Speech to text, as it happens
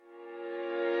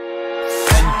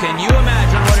Can you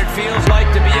imagine what it feels like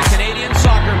to be a Canadian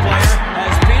soccer player as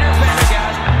Peter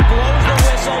Pendergast blows the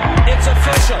whistle? It's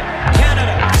official.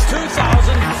 Canada,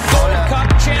 2000 Gold Cup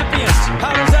champions.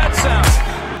 How does that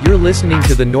sound? You're listening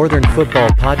to the Northern Football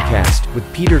Podcast with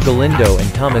Peter Galindo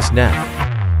and Thomas Neff.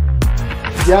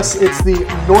 Yes, it's the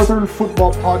Northern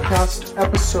Football Podcast,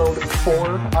 episode 4.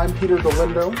 I'm Peter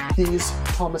Galindo. He's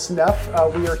Thomas Neff.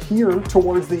 We are here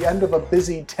towards the end of a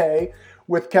busy day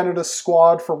with Canada's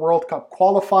squad for World Cup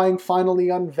qualifying finally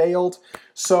unveiled.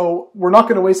 So we're not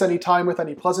going to waste any time with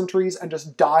any pleasantries and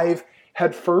just dive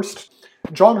head first.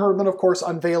 John Herdman, of course,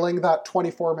 unveiling that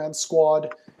 24-man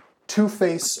squad to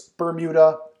face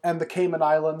Bermuda and the Cayman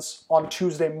Islands on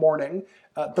Tuesday morning.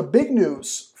 The big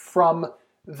news from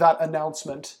that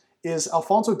announcement is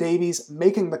Alphonso Davies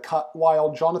making the cut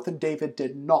while Jonathan David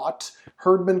did not.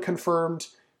 Herdman confirmed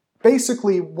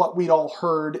basically what we'd all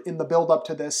heard in the build-up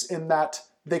to this, in that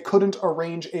they couldn't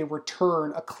arrange a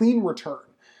return, a clean return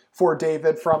for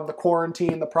David from the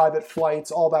quarantine, the private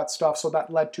flights, all that stuff, so that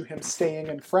led to him staying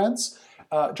in France.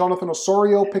 Jonathan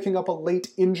Osorio picking up a late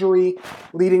injury,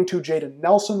 leading to Jayden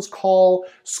Nelson's call.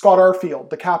 Scott Arfield,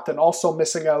 the captain, also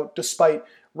missing out despite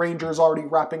Rangers already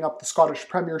wrapping up the Scottish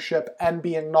Premiership and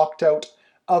being knocked out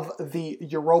of the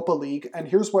Europa League. And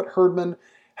here's what Herdman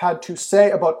had to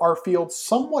say about Arfield's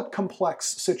somewhat complex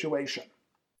situation.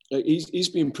 He's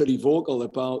been pretty vocal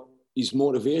about his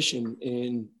motivation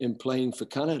in playing for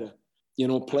Canada. You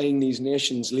know, playing these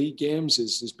Nations League games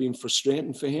has been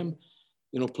frustrating for him.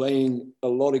 You know, playing a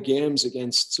lot of games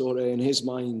against sort of, in his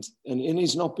mind, and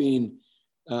he's not being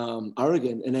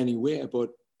arrogant in any way,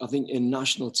 but I think in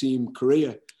national team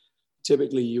career,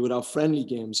 typically you would have friendly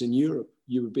games in Europe.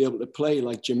 You would be able to play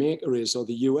like Jamaica is, or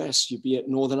the US. You'd be at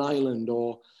Northern Ireland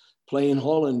or play in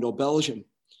Holland or Belgium.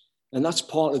 And that's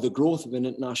part of the growth of an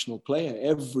international player.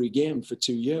 Every game for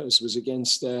 2 years was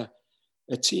against a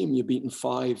team you're beating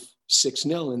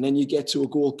 5-6-0. And then you get to a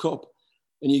Gold Cup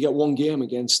and you get one game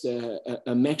against a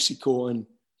Mexico.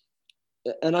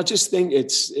 And I just think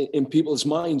it's in people's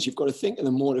minds, you've got to think of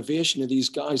the motivation of these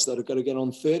guys that have got to get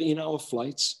on 13-hour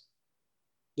flights.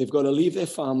 They've got to leave their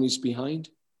families behind.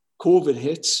 COVID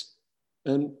hits,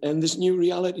 and there's new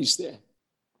realities there.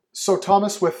 So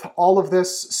Thomas, with all of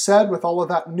this said, with all of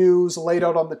that news laid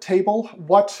out on the table,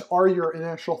 what are your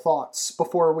initial thoughts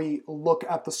before we look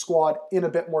at the squad in a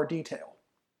bit more detail?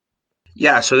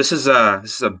 Yeah, so this is a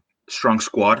strong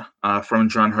squad from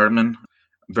John Herdman.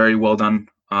 Very well done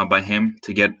by him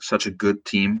to get such a good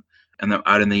team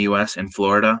out in the U.S. in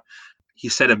Florida. He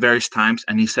said at various times,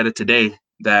 and he said it today,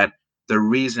 that the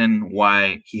reason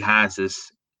why he has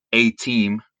this A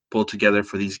team pulled together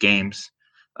for these games,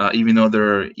 even though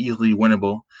they're easily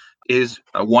winnable, is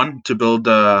one, to build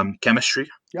chemistry.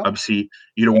 Yep. Obviously,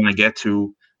 you don't want to get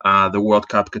to the World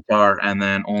Cup Qatar and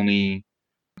then only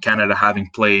Canada having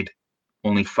played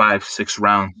only 5-6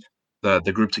 rounds,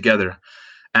 the group together.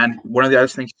 And one of the other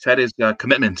things he said is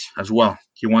commitment as well.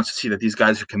 He wants to see that these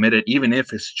guys are committed, even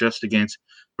if it's just against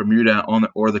Bermuda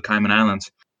or the Cayman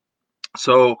Islands.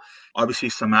 So obviously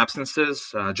some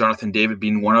absences, Jonathan David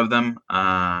being one of them.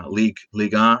 Ligue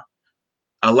 1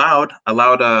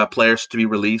 allowed players to be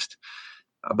released,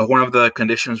 but one of the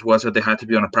conditions was that they had to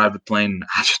be on a private plane.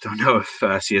 I just don't know if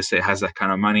CSA has that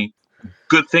kind of money.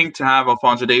 Good thing to have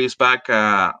Alphonso Davies back,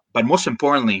 but most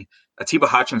importantly, Atiba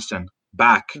Hutchinson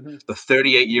back, the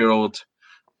 38-year-old.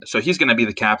 So he's going to be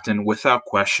the captain without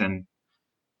question.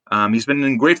 He's been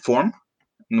in great form,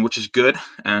 which is good.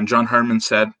 And John Herdman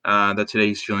said that today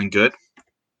he's feeling good.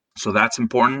 So that's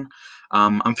important.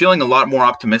 I'm feeling a lot more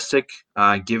optimistic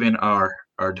given our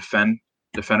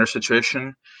defender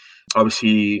situation.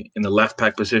 Obviously, in the left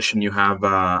back position, you have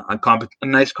a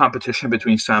nice competition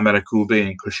between Sam Adekugbe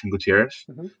and Christian Gutierrez,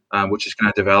 which is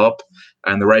going to develop.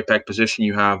 And the right back position,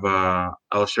 you have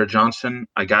Alistair Johnson,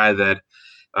 a guy that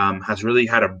has really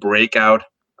had a breakout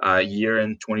year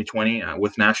in 2020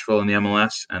 with Nashville in the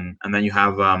MLS. And then you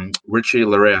have Richie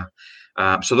Larea.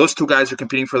 So those two guys are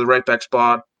competing for the right back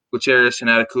spot. Gutierrez and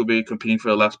Adekugbe competing for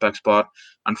the left back spot.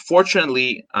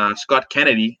 Unfortunately, Scott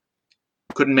Kennedy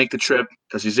couldn't make the trip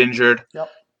because he's injured. Yep.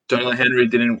 Daniel Henry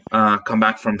didn't come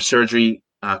back from surgery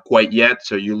quite yet,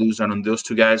 so you lose out on those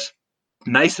two guys.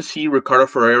 Nice to see Ricardo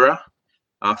Ferreira.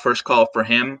 First call for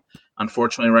him.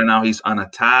 Unfortunately, right now he's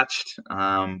unattached,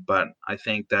 but I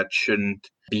think that shouldn't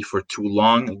be for too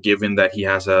long, given that he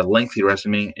has a lengthy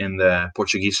resume in the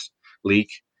Portuguese league.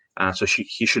 So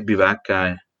he should be back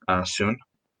soon.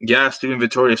 Yeah, Steven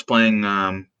Vitória is playing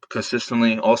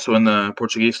consistently also in the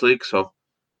Portuguese league. So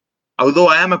although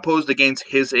I am opposed against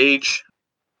his age,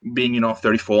 being,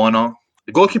 34 and all,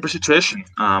 the goalkeeper situation,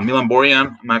 Milan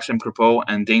Borjan, Maxime Crepeau,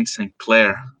 and Dane St.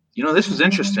 Clair, This was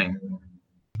interesting.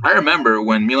 I remember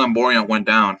when Milan Borjan went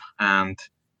down, and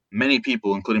many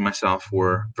people, including myself,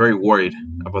 were very worried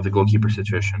about the goalkeeper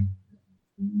situation.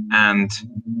 And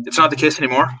it's not the case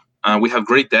anymore. We have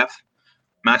great depth.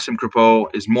 Maxime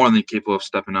Crepeau is more than capable of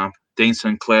stepping up. Dane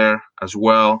Sinclair as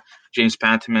well. James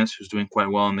Pantemis, who's doing quite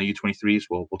well in the U23s.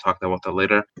 We'll talk about that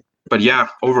later. But yeah,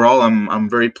 overall, I'm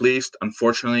very pleased.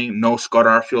 Unfortunately, no Scott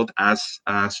Arfield,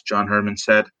 as John Herdman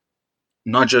said.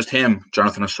 Not just him,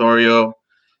 Jonathan Osorio,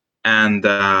 and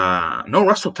no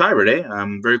Russell Tybert.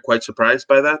 I'm quite surprised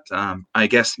by that. I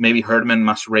guess maybe Herdman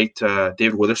must rate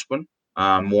David Witherspoon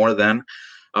more than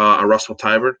a Russell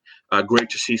Tybert. Great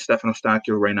to see Stefan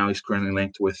Eustáquio. Right now, he's currently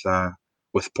linked with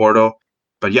Porto.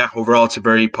 But yeah, overall, it's a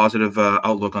very positive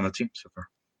outlook on the team so far.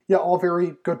 Yeah, all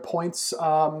very good points.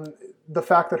 The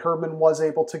fact that Herdman was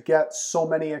able to get so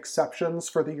many exceptions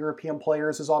for the European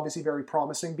players is obviously very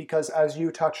promising because, as he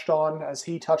touched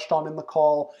on in the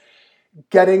call,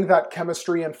 getting that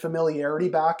chemistry and familiarity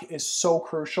back is so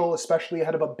crucial, especially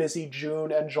ahead of a busy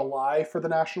June and July for the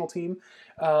national team.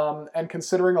 And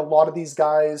considering a lot of these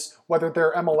guys, whether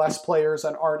they're MLS players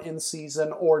and aren't in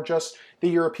season or just the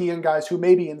European guys who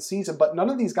may be in season, but none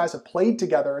of these guys have played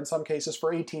together in some cases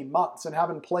for 18 months and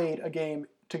haven't played a game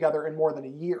together in more than a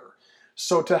year.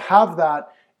 So to have that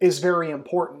is very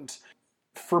important.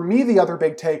 For me, the other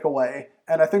big takeaway,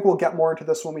 and I think we'll get more into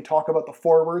this when we talk about the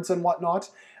forwards and whatnot,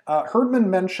 Herdman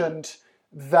mentioned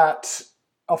that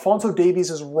Alphonso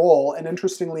Davies' role, and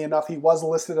interestingly enough, he was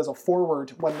listed as a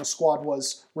forward when the squad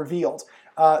was revealed.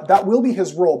 That will be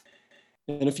his role.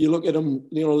 And if you look at him,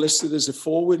 listed as a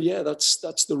forward, yeah,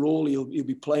 that's the role he'll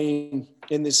be playing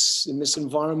in this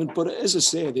environment. But as I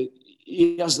said,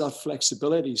 he has that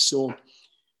flexibility. So,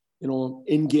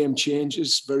 in-game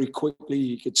changes very quickly.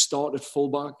 He could start at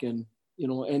fullback and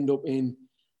end up in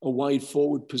a wide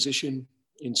forward position.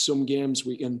 In some games,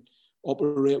 we can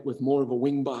operate with more of a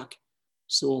wing back.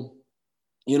 So,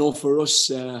 for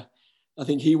us, I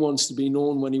think he wants to be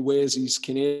known when he wears his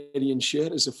Canadian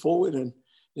shirt as a forward. And,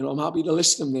 I'm happy to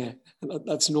list him there.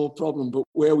 That's no problem. But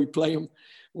where we play him,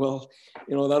 well,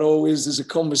 that always is a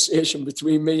conversation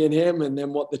between me and him and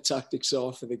then what the tactics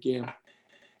are for the game.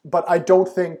 But I don't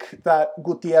think that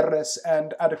Gutierrez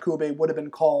and Adekugbe would have been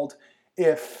called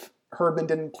if Herdman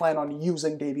didn't plan on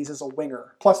using Davies as a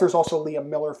winger. Plus, there's also Liam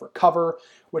Miller for cover,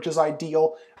 which is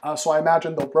ideal. So I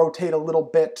imagine they'll rotate a little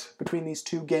bit between these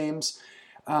two games.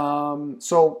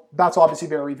 So that's obviously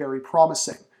very, very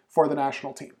promising for the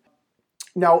national team.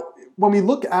 Now, when we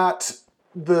look at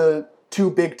the two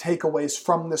big takeaways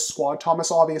from this squad, Thomas,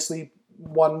 obviously,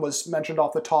 one was mentioned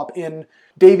off the top in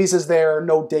Davies is there,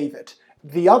 no David.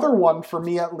 The other one, for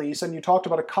me at least, and you talked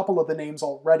about a couple of the names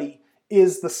already,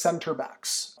 is the center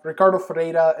backs. Ricardo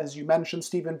Ferreira, as you mentioned,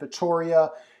 Steven Vitória,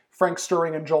 Frank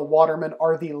Stirring, and Joel Waterman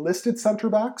are the listed center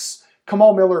backs.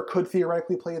 Kamal Miller could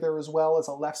theoretically play there as well as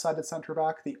a left-sided center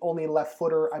back, the only left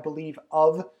footer, I believe,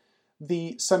 of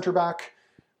the center back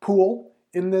pool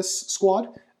in this squad.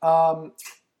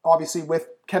 Obviously, with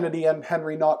Kennedy and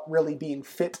Henry not really being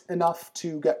fit enough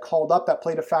to get called up, that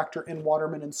played a factor in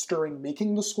Waterman and Stirring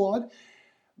making the squad.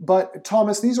 But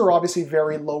Thomas, these are obviously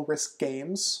very low-risk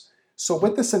games. So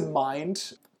with this in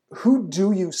mind, who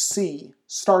do you see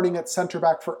starting at center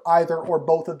back for either or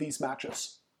both of these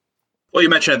matches? Well, you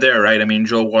mentioned it there, right? I mean,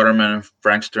 Joel Waterman and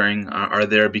Frank Stirring are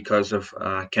there because of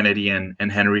Kennedy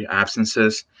and Henry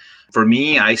absences. For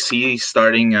me, I see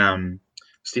starting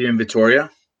Steven Vitória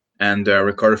and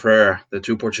Ricardo Ferreira, the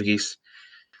two Portuguese.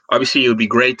 Obviously, it would be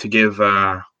great to give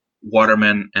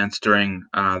Waterman and Stirring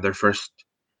their first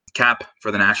cap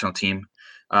for the national team.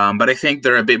 But I think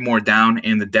they're a bit more down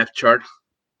in the depth chart.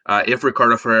 If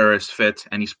Ricardo Ferreira is fit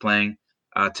and he's playing,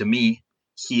 to me,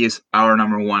 he is our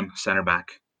number one center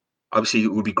back. Obviously,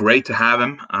 it would be great to have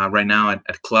him right now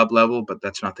at club level, but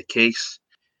that's not the case.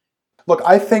 Look,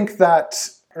 I think that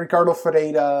Ricardo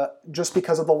Ferreira, just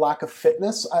because of the lack of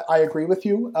fitness, I agree with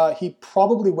you. He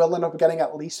probably will end up getting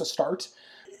at least a start.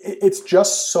 It's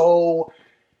just so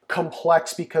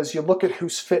complex because you look at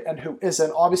who's fit and who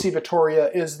isn't. Obviously,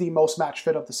 Vitória is the most match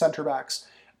fit of the center backs.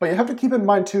 But you have to keep in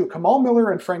mind, too, Kamal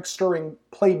Miller and Frank Stirring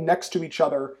played next to each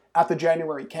other at the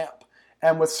January camp.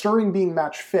 And with Stirring being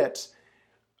match fit,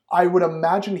 I would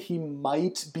imagine he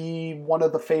might be one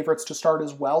of the favorites to start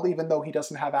as well, even though he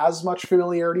doesn't have as much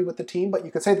familiarity with the team. But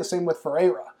you could say the same with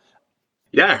Ferreira.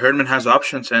 Yeah, Herdman has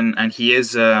options, and he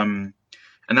is, and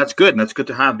that's good. That's good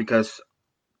to have because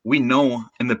we know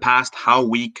in the past how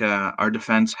weak our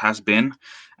defense has been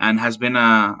and has been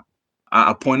a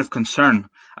point of concern.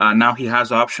 Now he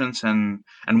has options, and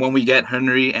when we get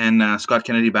Henry and Scott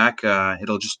Kennedy back,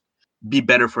 it'll just be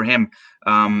better for him.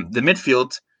 The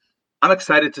midfield, I'm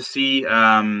excited to see.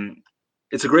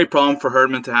 It's a great problem for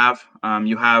Herdman to have.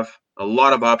 You have a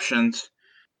lot of options.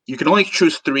 You can only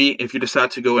choose 3 if you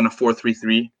decide to go in a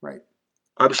 4-3-3. Right.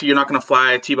 Obviously, you're not going to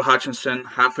fly Atiba Hutchinson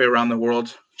halfway around the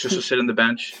world just to sit on the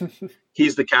bench.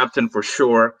 He's the captain for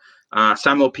sure.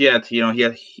 Samuel Piette,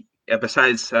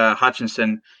 besides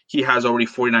Hutchinson, he has already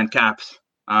 49 caps.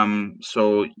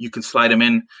 So you can slide him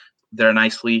in there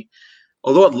nicely.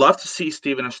 Although I'd love to see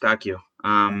Steven Eustáquio.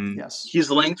 Yes.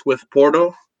 He's linked with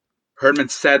Porto. Herdman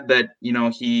said that,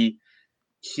 he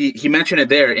mentioned it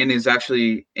there in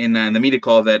the media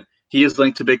call that he is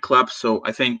linked to big clubs. So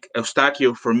I think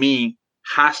Eustáquio, for me,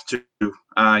 has to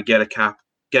get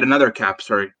another cap.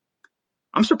 Sorry.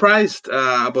 I'm surprised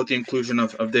about the inclusion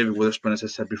of David Witherspoon, as I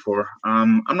said before.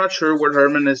 I'm not sure what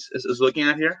Herdman is looking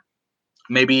at here.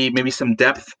 Maybe some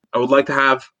depth. I would like to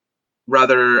have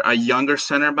rather a younger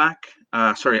center back.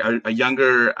 A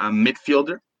younger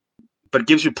midfielder, but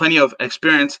gives you plenty of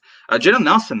experience. Jadon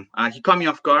Nelson, he caught me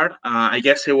off guard. I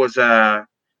guess it was a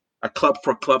club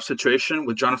for club situation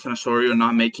with Jonathan Osorio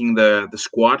not making the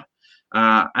squad.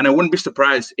 And I wouldn't be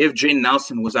surprised if Jadon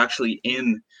Nelson was actually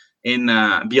in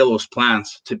Bielo's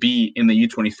plans to be in the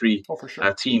U23 for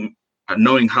sure. Team,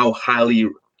 knowing how highly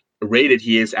rated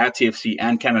he is at TFC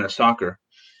and Canada Soccer.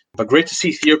 But great to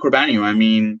see Theo Corbanio. I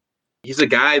mean, he's a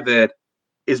guy that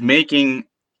is making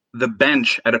the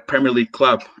bench at a Premier League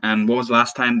club. And when was the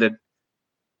last time that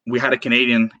we had a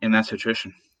Canadian in that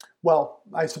situation? Well,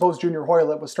 I suppose Junior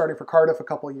Hoylett was starting for Cardiff a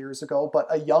couple of years ago, but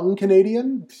a young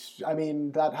Canadian, I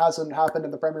mean, that hasn't happened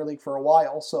in the Premier League for a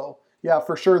while. So yeah,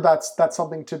 for sure, that's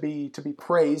something to be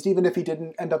praised. Even if he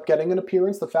didn't end up getting an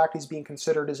appearance, the fact he's being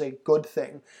considered is a good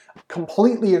thing.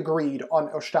 Completely agreed on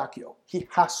Eustáquio. He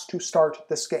has to start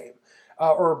this game,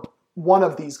 or one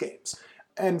of these games.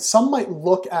 And some might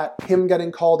look at him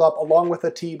getting called up along with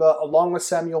Atiba, along with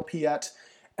Samuel Piette,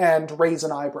 and raise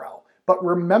an eyebrow. But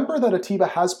remember that Atiba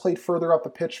has played further up the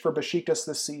pitch for Besiktas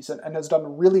this season and has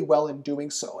done really well in doing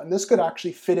so. And this could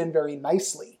actually fit in very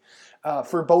nicely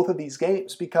for both of these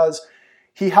games, because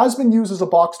he has been used as a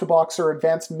box-to-box or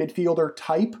advanced midfielder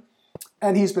type,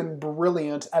 and he's been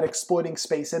brilliant at exploiting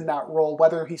space in that role,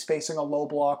 whether he's facing a low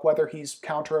block, whether he's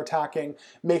counter-attacking,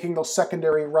 making those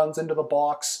secondary runs into the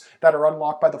box that are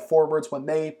unlocked by the forwards when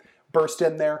they burst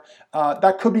in there.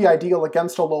 That could be ideal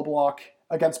against a low block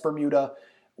against Bermuda,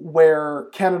 where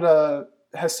Canada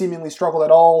has seemingly struggled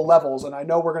at all levels. And I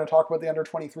know we're going to talk about the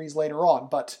under-23s later on,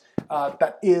 but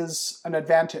that is an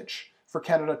advantage for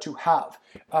Canada to have.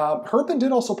 Herdman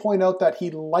did also point out that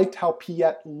he liked how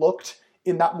Piette looked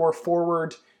in that more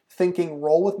forward-thinking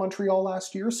role with Montreal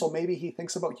last year, so maybe he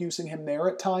thinks about using him there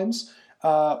at times.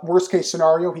 Worst-case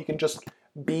scenario, he can just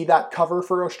be that cover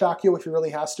for Eustáquio if he really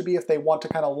has to be, if they want to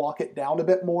kind of lock it down a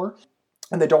bit more.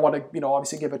 And they don't want to,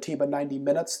 obviously give Atiba 90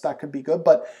 minutes. That could be good.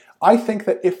 But I think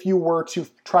that if you were to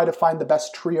try to find the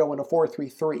best trio in a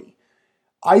 4-3-3,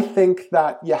 I think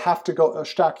that you have to go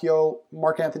Eustáquio,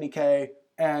 Marc-Anthony Kaye,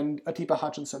 and Atiba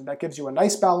Hutchinson. That gives you a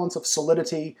nice balance of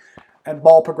solidity and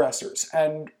ball progressors.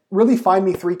 And really find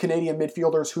me 3 Canadian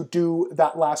midfielders who do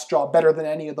that last job better than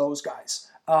any of those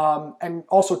guys. And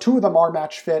also 2 of them are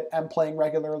match fit and playing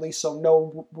regularly, so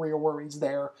no real worries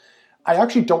there. I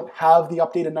actually don't have the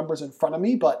updated numbers in front of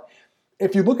me, but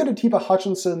if you look at Atiba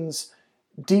Hutchinson's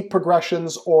deep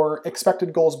progressions or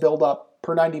expected goals build-up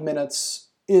per 90 minutes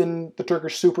in the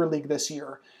Turkish Super League this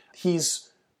year,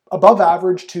 he's above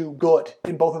average to good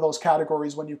in both of those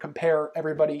categories when you compare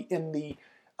everybody in the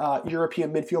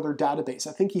European midfielder database.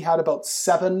 I think he had about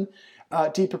 7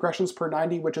 deep progressions per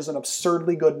 90, which is an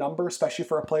absurdly good number, especially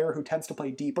for a player who tends to play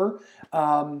deeper.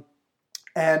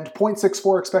 And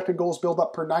 0.64 expected goals build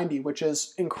up per 90, which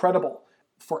is incredible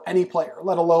for any player,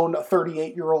 let alone a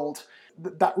 38-year-old.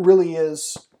 That really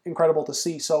is incredible to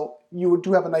see. So you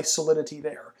do have a nice solidity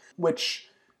there, which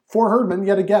for Herdman,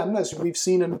 yet again, as we've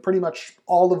seen in pretty much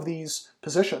all of these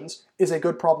positions, is a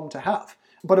good problem to have.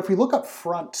 But if we look up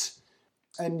front,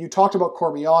 and you talked about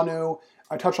Cormianu,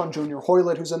 I touched on Junior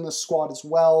Hoylett, who's in this squad as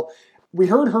well. We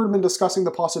heard Herdman discussing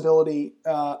the possibility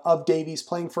of Davies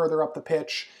playing further up the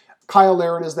pitch. Kyle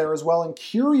Larin is there as well, and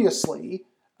curiously,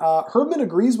 Herdman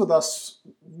agrees with us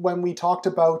when we talked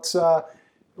about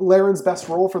Larin's best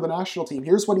role for the national team.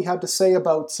 Here's what he had to say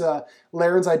about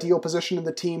Larin's ideal position in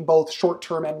the team, both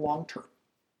short-term and long-term.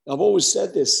 I've always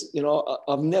said this,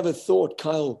 I've never thought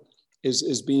Kyle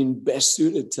is being best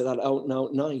suited to that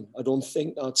out-and-out 9. I don't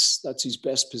think that's his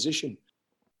best position.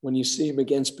 When you see him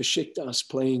against Besiktas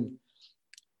playing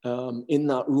in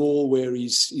that role where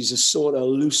he's a sort of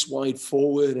loose wide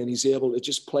forward and he's able to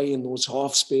just play in those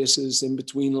half spaces in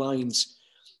between lines,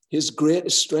 his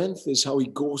greatest strength is how he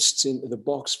ghosts into the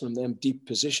box from them deep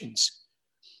positions.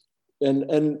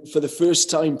 And for the first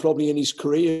time probably in his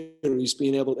career, he's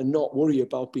been able to not worry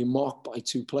about being marked by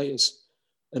two players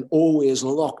and always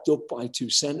locked up by two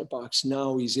centre-backs.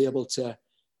 Now he's able to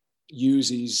use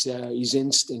his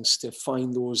instincts to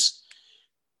find those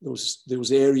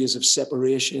areas of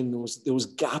separation, those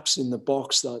gaps in the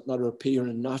box that are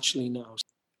appearing naturally now.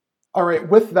 All right,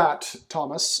 with that,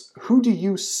 Thomas, who do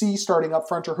you see starting up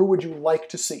front, or who would you like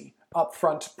to see up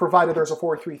front, provided there's a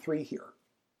 4-3-3 here?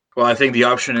 Well, I think the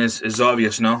option is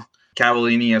obvious, no?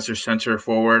 Cavallini as their center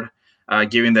forward,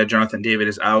 given that Jonathan David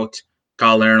is out,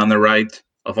 Kyle Larin on the right,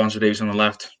 Alphonso Davies on the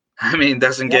left. I mean, it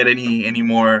doesn't get any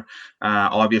more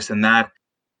obvious than that.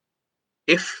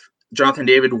 If Jonathan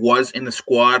David was in the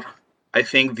squad, I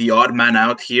think the odd man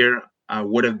out here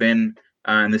would have been,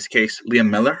 in this case, Liam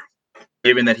Miller.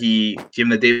 Given that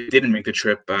David didn't make the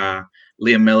trip,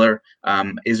 Liam Miller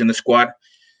is in the squad.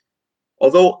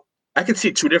 Although I could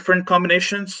see two different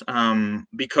combinations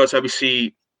because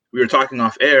obviously we were talking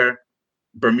off air.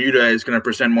 Bermuda is going to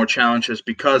present more challenges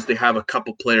because they have a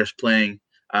couple players playing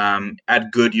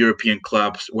at good European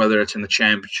clubs, whether it's in the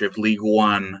Championship, League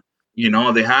One.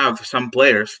 They have some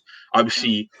players.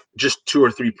 Obviously, just 2 or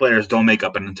 3 players don't make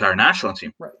up an entire national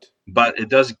team. Right. But it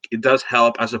does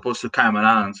help as opposed to Cayman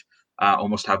Islands.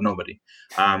 Almost have nobody.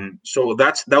 So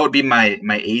that would be my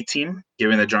A team,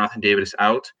 given that Jonathan David is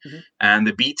out. Mm-hmm. And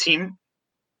the B team,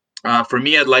 for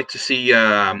me, I'd like to see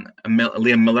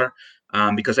Liam Miller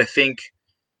because I think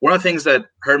one of the things that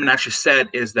Herman actually said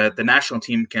is that the national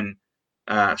team can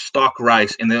stock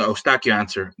rise in the Eustáquio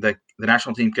answer, that the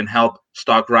national team can help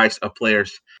stock rise a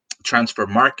player's transfer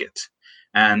market.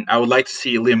 And I would like to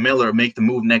see Liam Miller make the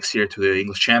move next year to the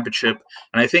English Championship.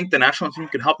 And I think the national team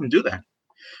can help him do that.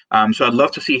 So I'd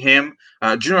love to see him.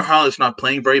 Junior Hall is not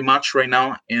playing very much right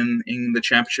now in the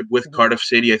championship with Cardiff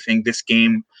City. I think this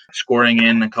game, scoring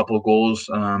in a couple of goals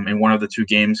in one of the 2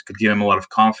 games could give him a lot of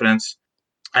confidence.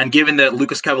 And given that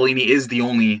Lucas Cavallini is the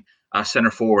only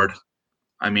center forward,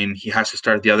 I mean, he has to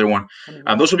start the other one.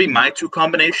 Those would be my 2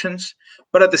 combinations.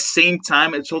 But at the same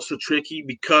time, it's also tricky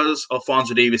because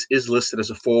Alphonso Davies is listed as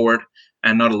a forward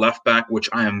and not a left back, which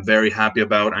I am very happy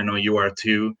about. I know you are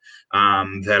too,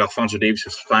 that Alphonso Davies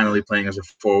is finally playing as a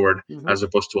forward as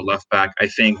opposed to a left back. I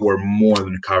think we're more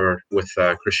than covered with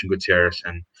Christian Gutierrez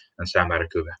and Sam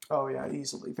Adekugbe. Oh, yeah,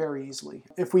 easily, very easily.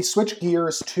 If we switch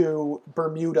gears to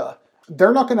Bermuda,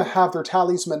 they're not going to have their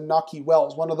talisman Nahki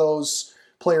Wells, one of those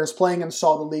players playing in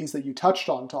solid leagues that you touched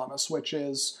on, Thomas, which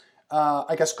is,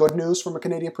 I guess, good news from a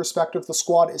Canadian perspective. The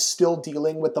squad is still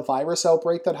dealing with the virus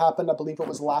outbreak that happened, I believe it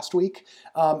was last week,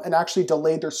 and actually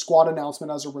delayed their squad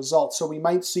announcement as a result. So we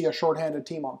might see a shorthanded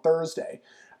team on Thursday,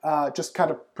 just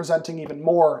kind of presenting even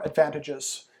more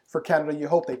advantages for Canada. You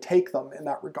hope they take them in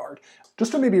that regard.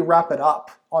 Just to maybe wrap it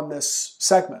up on this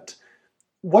segment,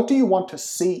 what do you want to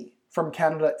see from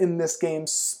Canada in this game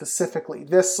specifically?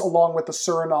 This, along with the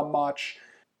Suriname match,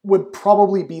 would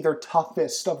probably be their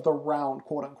toughest of the round,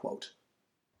 quote unquote.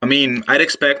 I mean, I'd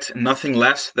expect nothing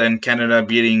less than Canada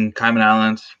beating Cayman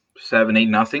Islands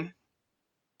 7-8-0,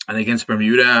 and against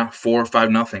Bermuda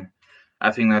 4-5-0.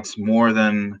 I think that's more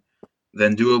than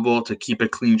doable to keep a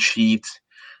clean sheet,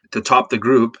 to top the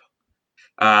group.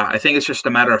 I think it's just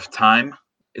a matter of time.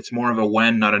 It's more of a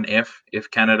when, not an if.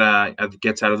 If Canada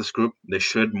gets out of this group, they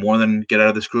should more than get out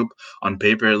of this group. On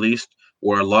paper, at least,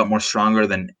 we're a lot more stronger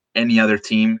than any other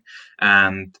team.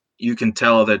 And you can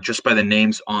tell that just by the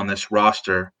names on this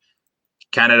roster,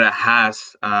 Canada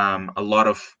has a lot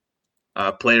of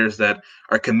players that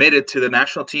are committed to the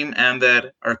national team and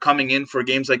that are coming in for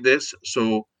games like this.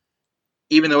 So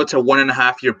even though it's a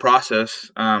 1.5-year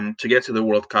process to get to the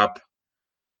World Cup,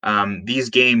 these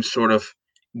games sort of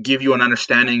give you an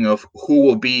understanding of who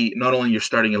will be not only your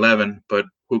starting 11, but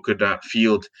who could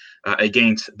field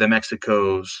against the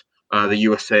Mexicos, the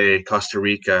USA, Costa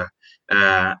Rica,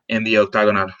 in the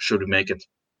octagonal should we make it.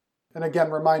 And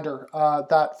again, reminder,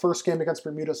 that first game against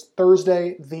Bermuda is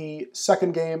Thursday. The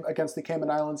second game against the Cayman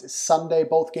Islands is Sunday.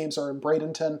 Both games are in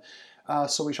Bradenton.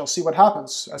 So we shall see what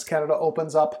happens as Canada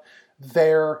opens up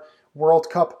their World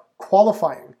Cup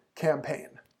qualifying campaign.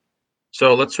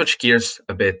 So let's switch gears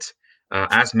a bit.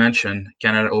 As mentioned,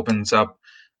 Canada opens up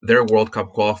their World Cup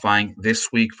qualifying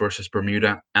this week versus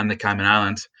Bermuda and the Cayman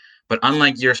Islands. But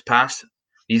unlike years past,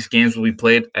 these games will be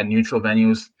played at neutral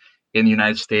venues in the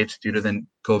United States due to the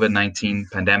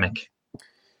COVID-19 pandemic.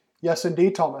 Yes,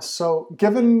 indeed, Thomas. So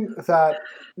given that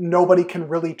nobody can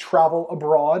really travel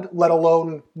abroad, let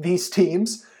alone these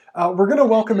teams, we're going to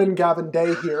welcome in Gavin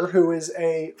Day here, who is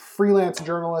a freelance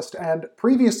journalist and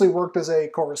previously worked as a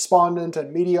correspondent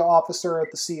and media officer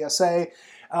at the CSA,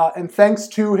 And thanks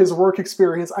to his work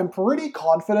experience, I'm pretty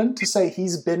confident to say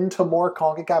he's been to more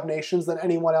CONCACAF nations than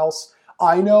anyone else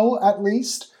I know, at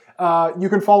least. You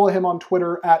can follow him on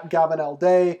Twitter at Gavin L.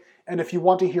 Day. And if you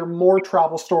want to hear more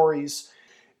travel stories,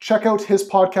 check out his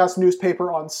podcast,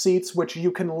 Newspaper on Seats, which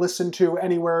you can listen to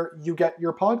anywhere you get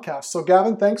your podcast. So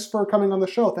Gavin, thanks for coming on the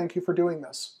show. Thank you for doing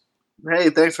this.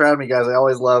 Hey, thanks for having me, guys. I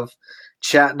always love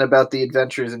chatting about the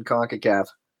adventures in CONCACAF.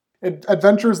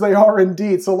 Adventures they are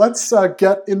indeed. So let's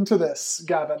get into this,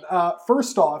 Gavin.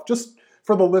 First off, just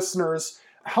for the listeners,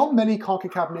 how many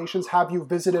CONCACAF nations have you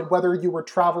visited, whether you were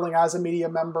traveling as a media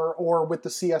member or with the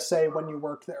CSA when you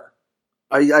worked there?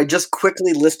 I just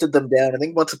quickly listed them down. I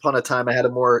think once upon a time I had a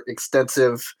more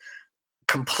extensive,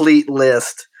 complete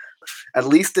list, at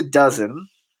least a dozen.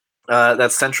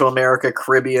 That's Central America,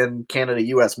 Caribbean, Canada,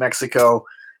 U.S., Mexico.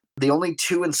 The only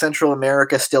two in Central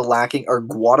America still lacking are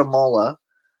Guatemala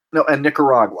and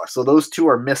Nicaragua. So those two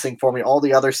are missing for me. All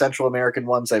the other Central American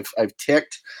ones I've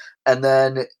ticked. And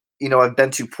then, I've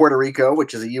been to Puerto Rico,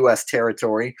 which is a U.S.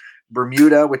 territory,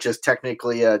 Bermuda, which is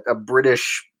technically a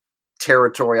British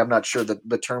territory. I'm not sure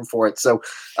the term for it. So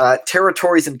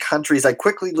territories and countries, I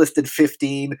quickly listed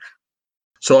 15.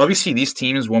 So obviously these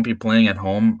teams won't be playing at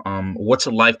home. What's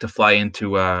it like to fly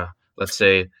into, let's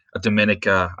say, a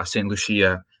Dominica, a St.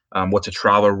 Lucia? What's a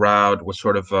travel route? What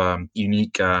sort of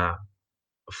unique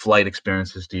flight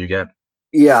experiences do you get?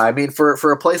 Yeah, I mean,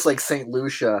 for a place like St.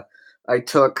 Lucia, I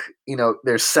took,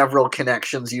 there's several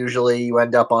connections. Usually you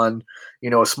end up on,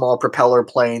 a small propeller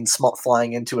plane,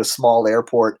 flying into a small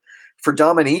airport. For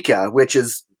Dominica, which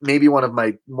is maybe one of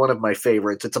my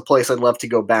favorites, it's a place I'd love to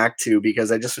go back to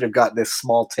because I just sort of got this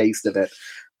small taste of it.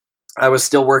 I was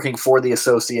still working for the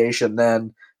association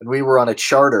then, and we were on a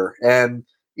charter. And,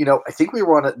 I think we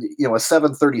were on a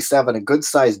 737, a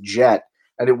good-sized jet,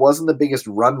 and it wasn't the biggest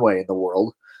runway in the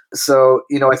world. So,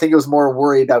 I think it was more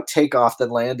worry about takeoff than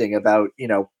landing, about,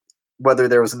 whether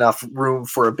there was enough room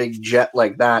for a big jet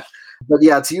like that. But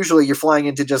yeah, it's usually you're flying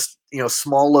into just,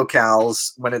 small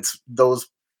locales when it's those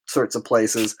sorts of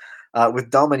places. With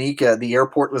Dominica, the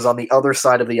airport was on the other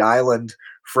side of the island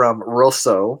from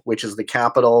Rosso, which is the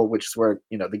capital, which is where,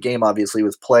 the game obviously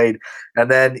was played.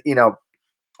 And then,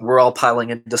 we're all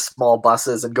piling into small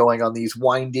buses and going on these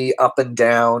windy up and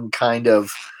down kind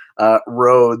of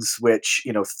roads, which,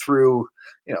 through,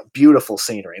 beautiful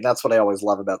scenery. And that's what I always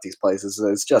love about these places.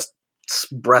 It's just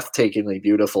breathtakingly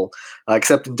beautiful.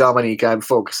 Except in Dominica, I'm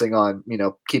focusing on,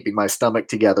 keeping my stomach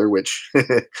together, which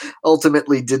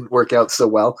ultimately didn't work out so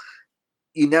well.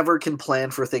 You never can plan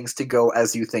for things to go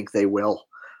as you think they will.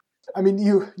 I mean,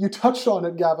 you touched on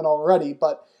it, Gavin, already,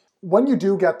 but when you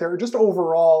do get there, just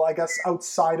overall, I guess,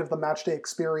 outside of the match day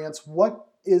experience, what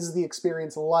is the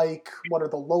experience like? What are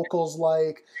the locals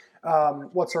like?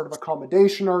 What sort of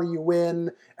accommodation are you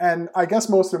in? And I guess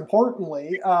most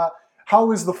importantly,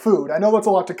 how is the food? I know that's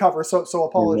a lot to cover, so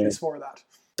apologies for that.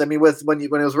 I mean,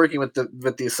 when I was working with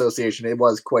the association, it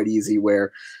was quite easy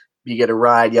where you get a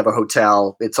ride, you have a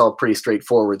hotel, it's all pretty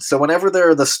straightforward. So whenever there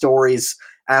are the stories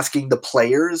asking the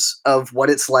players of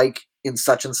what it's like in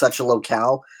such and such a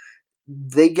locale,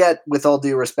 they get, with all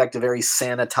due respect, a very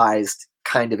sanitized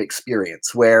kind of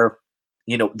experience where,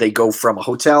 they go from a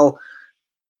hotel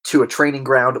to a training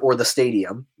ground or the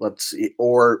stadium,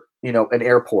 or an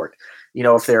airport.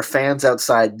 If there are fans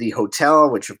outside the hotel,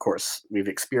 which of course we've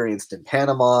experienced in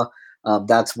Panama,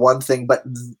 that's one thing, but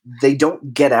they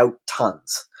don't get out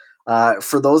tons.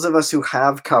 For those of us who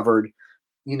have covered,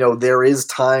 there is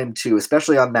time to,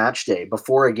 especially on match day,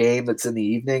 before a game that's in the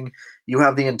evening, you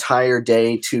have the entire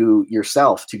day to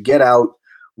yourself to get out,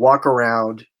 walk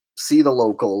around, see the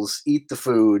locals, eat the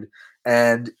food.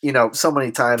 And, so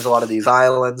many times, a lot of these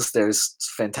islands, there's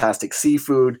fantastic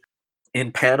seafood.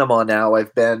 In Panama now,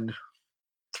 I've been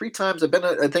 3 times. I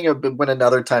think I've been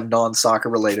another time non-soccer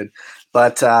related.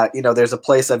 But, there's a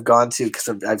place I've gone to because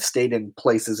I've stayed in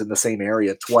places in the same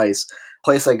area twice.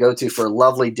 Place I go to for a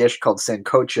lovely dish called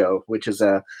sancocho, which is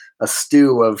a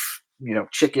stew of,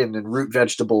 chicken and root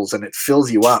vegetables, and it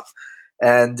fills you up.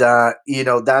 And,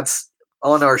 that's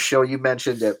on our show. You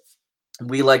mentioned it.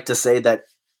 We like to say that,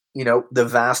 the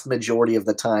vast majority of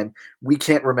the time, we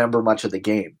can't remember much of the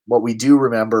game. What we do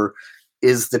remember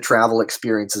is the travel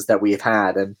experiences that we've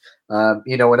had. And,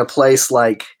 in a place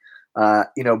like,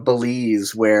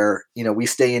 Belize, where, we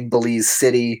stay in Belize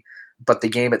City, but the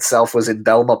game itself was in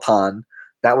Belmopan.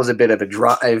 That was a bit of a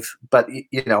drive, but,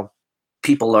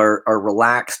 people are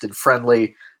relaxed and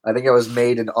friendly. I think I was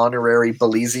made an honorary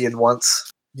Belizean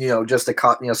once. just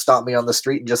to stop me on the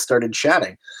street and just started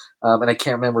chatting. And I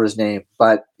can't remember his name,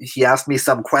 but he asked me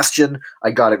some question.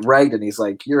 I got it right, and he's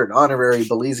like, "You're an honorary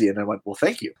Belizean." I went, "Well,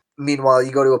 thank you." Meanwhile,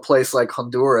 you go to a place like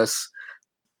Honduras,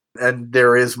 and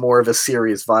there is more of a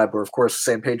serious vibe where, of course,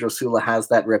 San Pedro Sula has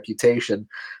that reputation.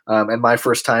 And my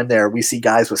first time there, we see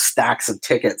guys with stacks of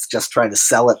tickets just trying to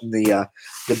sell it in the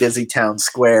busy town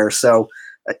square. So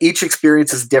each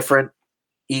experience is different.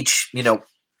 Each,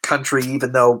 country,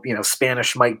 even though,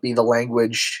 Spanish might be the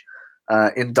language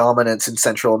in dominance in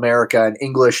Central America and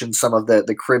English in some of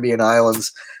the Caribbean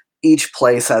islands, each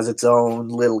place has its own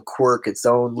little quirk, its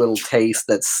own little taste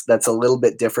that's a little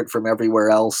bit different from everywhere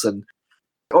else. And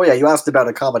oh yeah, you asked about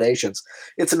accommodations.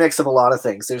 It's a mix of a lot of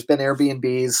things. There's been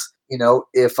Airbnbs,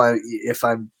 if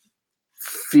I'm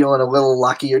feeling a little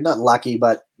lucky, or not lucky,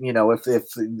 but if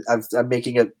I'm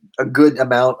making a good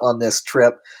amount on this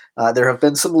trip, there have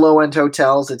been some low-end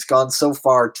hotels. It's gone so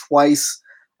far twice.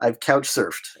 I've couch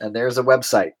surfed, and there's a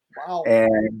website. Wow.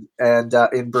 And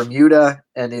in Bermuda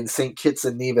and in St. Kitts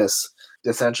and Nevis,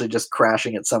 essentially just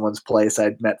crashing at someone's place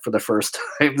I'd met for the first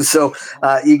time. So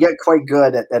you get quite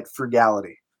good at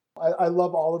frugality. I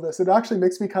love all of this. It actually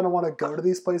makes me kind of want to go to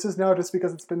these places now just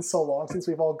because it's been so long since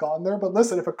we've all gone there. But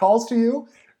listen, if it calls to you,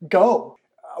 go.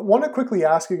 I want to quickly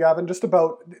ask you, Gavin, just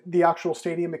about the actual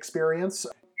stadium experience.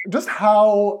 Just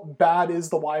how bad is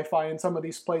the Wi-Fi in some of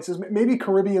these places? Maybe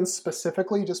Caribbean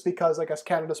specifically, just because I guess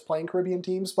Canada's playing Caribbean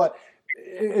teams. But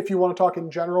if you want to talk in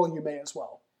general, you may as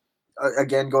well.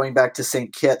 Again, going back to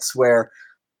St. Kitts, where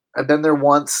I've been there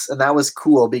once, and that was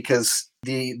cool because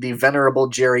the venerable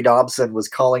Jerry Dobson was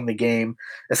calling the game.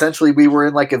 Essentially, we were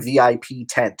in like a VIP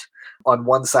tent on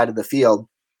one side of the field,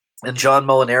 and John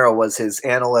Molinaro was his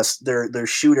analyst. Their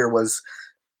shooter was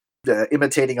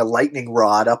imitating a lightning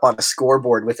rod up on a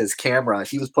scoreboard with his camera.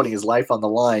 He was putting his life on the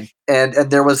line, and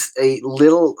there was a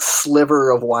little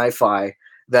sliver of Wi-Fi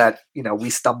that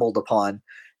we stumbled upon,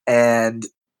 and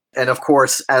of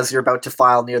course, as you're about to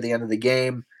file near the end of the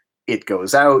game, it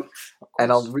goes out,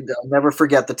 and I'll never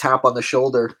forget the tap on the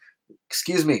shoulder.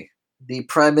 "Excuse me, the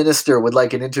Prime Minister would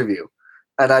like an interview."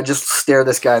 And I just stare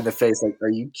this guy in the face like, "Are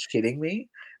you kidding me?"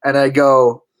 And I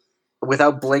go,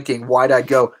 without blinking, wide-eyed,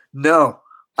 go, "No,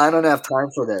 I don't have time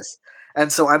for this."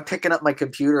 And so I'm picking up my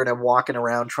computer and I'm walking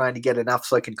around trying to get enough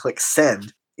so I can click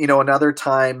send. Another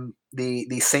time,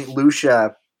 the St.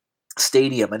 Lucia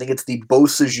Stadium, I think it's the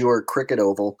Beausejour Cricket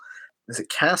Oval. Is it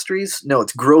Castries? No,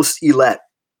 it's Gros Islet.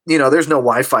 There's no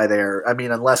Wi-Fi there. I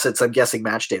mean, unless it's, I'm guessing,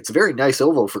 match day. It's a very nice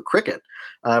oval for cricket.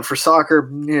 For soccer,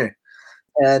 meh.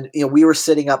 And, we were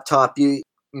sitting up top. They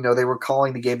were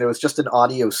calling the game. There was just an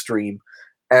audio stream.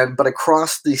 But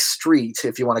across the street,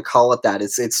 if you want to call it that,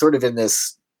 it's sort of in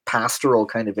this pastoral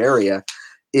kind of area,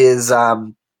 is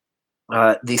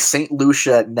the St.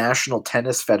 Lucia National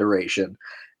Tennis Federation.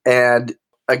 And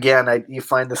again, you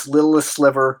find this littlest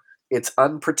sliver. It's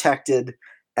unprotected.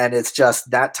 And it's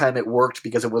just that time it worked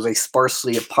because it was a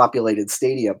sparsely populated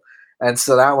stadium. And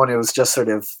so that one, it was just sort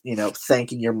of,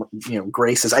 thanking your,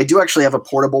 graces. I do actually have a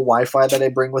portable Wi-Fi that I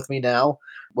bring with me now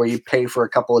where you pay for a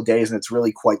couple of days and it's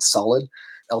really quite solid.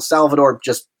 El Salvador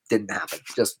just didn't happen.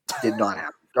 Just did not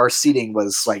happen. Our seating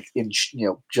was like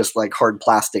just like hard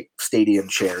plastic stadium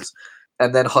chairs.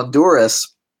 And then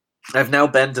Honduras, I've now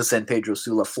been to San Pedro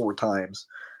Sula 4 times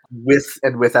with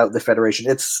and without the Federation.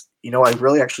 It's, I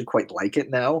really actually quite like it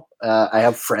now. I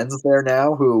have friends there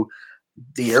now who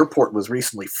the airport was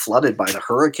recently flooded by the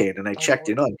hurricane, and I checked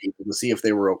in on people to see if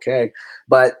they were okay.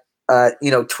 But,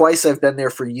 twice I've been there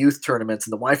for youth tournaments,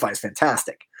 and the Wi-Fi is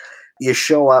fantastic. You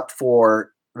show up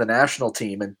for the national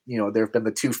team, and, there have been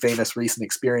the 2 famous recent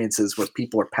experiences where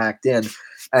people are packed in,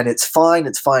 and it's fine.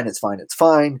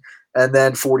 And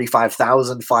then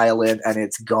 45,000 file in, and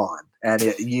it's gone. And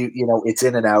it's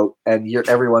in and out, and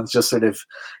everyone's just sort of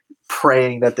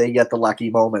praying that they get the lucky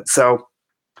moment. So,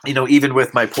 even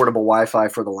with my portable Wi-Fi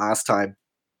for the last time,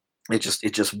 it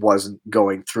just wasn't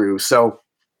going through. So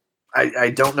I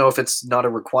don't know if it's not a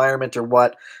requirement or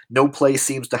what. No place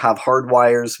seems to have hard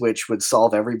wires, which would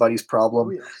solve everybody's problem.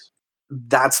 Oh, yes.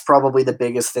 That's probably the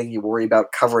biggest thing you worry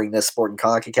about covering this sport in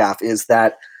CONCACAF is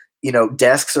that,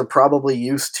 desks are probably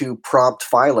used to prompt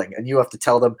filing, and you have to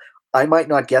tell them, I might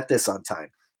not get this on time.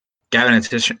 Gavin,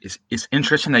 it's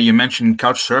interesting that you mentioned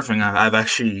couch surfing. I've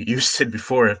actually used it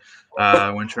before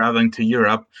when traveling to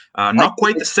Europe. Not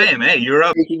quite the same,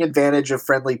 Europe. Taking advantage of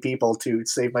friendly people to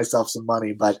save myself some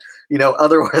money, but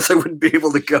otherwise I wouldn't be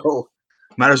able to go.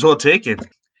 Might as well take it.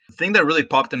 The thing that really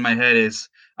popped in my head is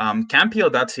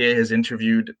CanPL.ca has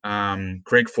interviewed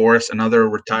Craig Forrest and other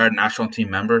retired national team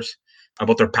members.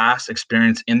 about their past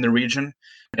experience in the region.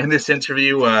 In this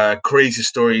interview, crazy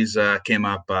stories came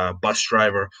up. Bus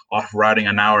driver off riding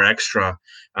an hour extra.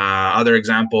 Other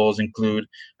examples include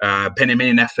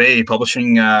Penimanian FA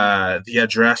publishing the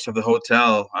address of the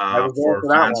hotel for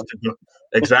fans to go.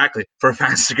 Exactly, for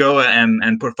fans to go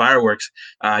and put fireworks.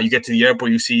 You get to the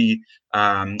airport, you see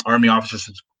army officers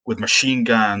with machine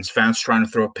guns, fans trying to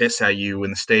throw a piss at you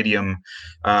in the stadium.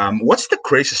 What's the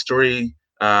craziest story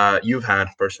you've had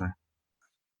personally?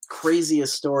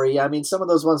 Craziest story. I mean, some of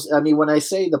those ones, I mean, when I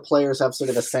say the players have sort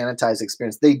of a sanitized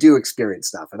experience, they do experience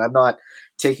stuff, and I'm not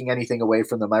taking anything away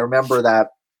from them. I remember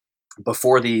that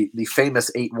before the famous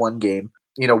 8-1 game,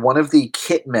 one of the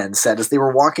kit men said as they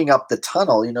were walking up the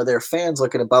tunnel, there are fans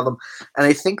looking above them, and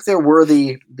I think there were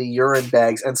the urine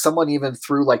bags, and someone even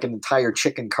threw like an entire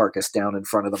chicken carcass down in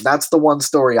front of them. That's the one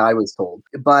story I was told.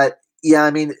 But yeah,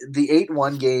 I mean, the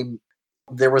 8-1 game,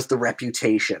 there was the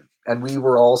reputation, and we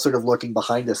were all sort of looking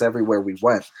behind us everywhere we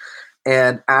went.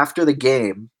 And after the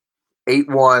game,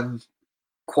 8-1,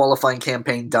 qualifying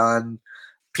campaign done,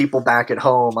 people back at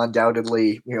home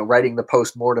undoubtedly, writing the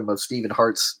post-mortem of Stephen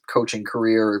Hart's coaching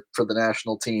career for the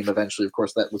national team. Eventually, of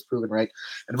course, that was proven right.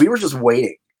 And we were just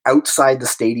waiting outside the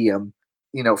stadium,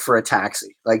 for a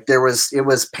taxi. Like it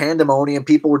was pandemonium.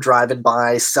 People were driving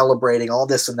by, celebrating, all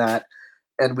this and that.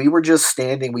 And we were just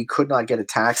standing. We could not get a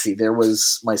taxi. There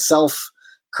was myself,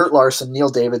 Kurt Larson, Neil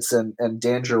Davidson, and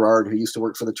Dan Gerard, who used to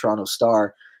work for the Toronto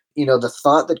Star. The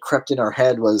thought that crept in our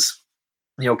head was,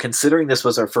 considering this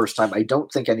was our first time, I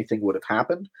don't think anything would have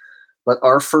happened. But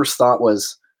our first thought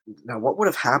was, now what would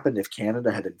have happened if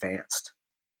Canada had advanced?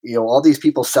 All these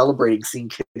people celebrating,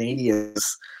 seeing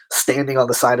Canadians standing on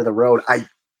the side of the road.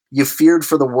 You feared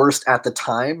for the worst at the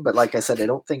time, but like I said, I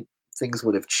don't think things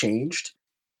would have changed.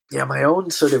 Yeah, my own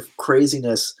sort of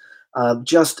craziness,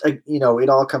 it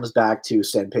all comes back to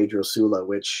San Pedro Sula,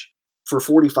 which for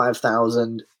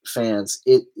 45,000 fans,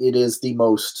 it is the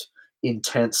most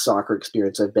intense soccer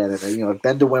experience I've been in. I've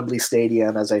been to Wembley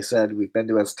Stadium, as I said, we've been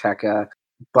to Azteca,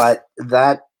 but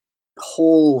that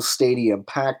whole stadium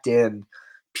packed in,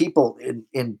 people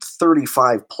in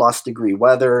 35 plus degree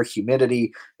weather,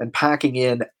 humidity, and packing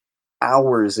in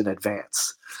hours in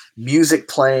advance. Music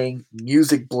playing,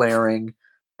 music blaring,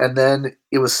 and then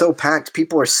it was so packed,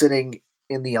 people are sitting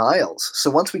in the aisles. So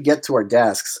once we get to our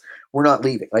desks, we're not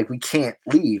leaving. Like, we can't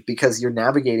leave because you're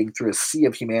navigating through a sea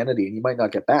of humanity and you might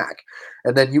not get back.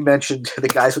 And then you mentioned the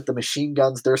guys with the machine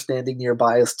guns, they're standing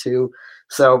nearby us too.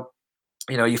 So,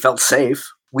 you felt safe.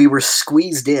 We were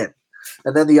squeezed in.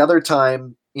 And then the other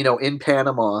time, in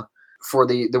Panama for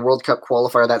the World Cup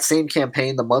qualifier, that same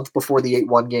campaign, the month before the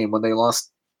 8-1 game when they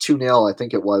lost 2-0, I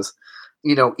think it was,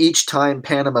 each time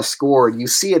Panama scored, you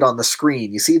see it on the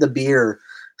screen. You see the beer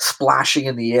splashing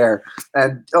in the air.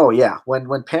 And, oh, yeah,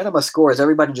 when Panama scores,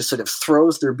 everybody just sort of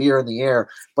throws their beer in the air.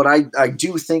 But I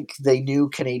do think they knew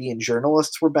Canadian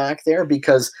journalists were back there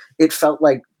because it felt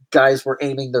like guys were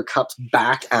aiming their cups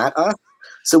back at us.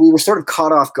 So we were sort of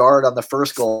caught off guard on the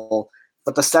first goal.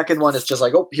 But the second one is just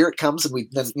like, oh, here it comes. And we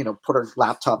then, put our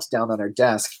laptops down on our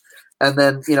desk. And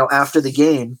then, after the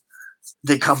game,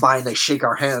 they come by and they shake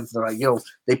our hands. They're like,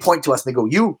 they point to us and they go,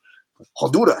 you,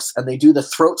 Honduras. And they do the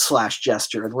throat slash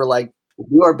gesture. And we're like, we'll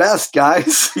do our best,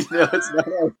 guys. It's not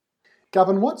our...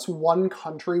 Gavin, what's one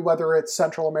country, whether it's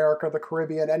Central America, the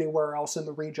Caribbean, anywhere else in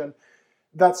the region,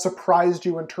 that surprised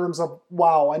you in terms of,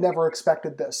 wow, I never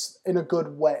expected this in a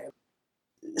good way?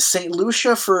 St.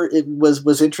 Lucia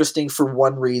was interesting for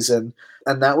one reason,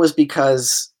 and that was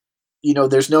because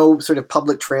there's no sort of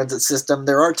public transit system.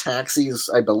 There are taxis,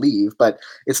 I believe, but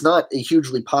it's not a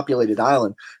hugely populated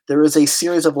island. There is a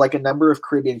series of, like a number of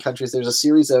Caribbean countries, there's a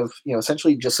series of,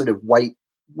 essentially just sort of white,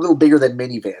 little bigger than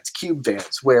minivans, cube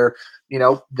vans, where,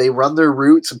 they run their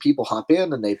routes and people hop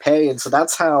in and they pay. And so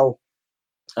that's how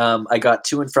I got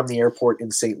to and from the airport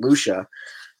in St. Lucia.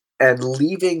 And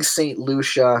leaving St.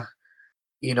 Lucia,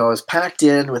 I was packed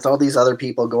in with all these other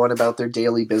people going about their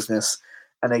daily business.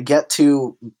 And I get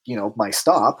to, my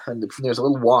stop, and there's a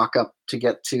little walk up to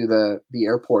get to the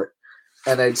airport.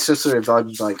 And I just sort of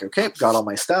thought, like, okay, got all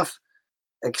my stuff,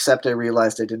 except I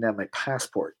realized I didn't have my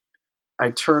passport.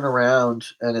 I turn around,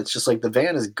 and it's just like the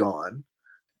van is gone.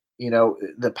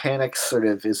 The panic sort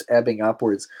of is ebbing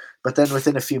upwards. But then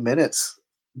within a few minutes,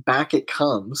 back it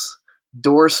comes.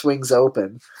 Door swings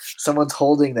open. Someone's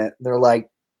holding it. And they're like,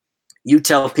 you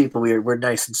tell people we're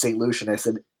nice in St. Lucia. And I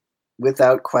said,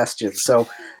 without question. So,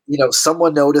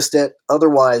 someone noticed it.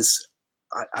 Otherwise,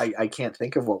 I can't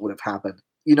think of what would have happened.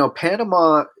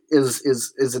 Panama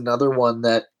is another one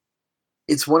that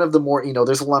it's one of the more,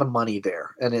 there's a lot of money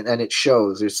there, and it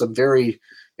shows. There's some very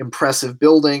impressive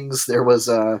buildings. There was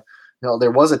No,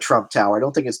 there was a Trump Tower. I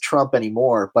don't think it's Trump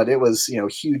anymore, but it was,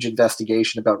 huge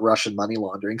investigation about Russian money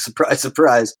laundering. Surprise,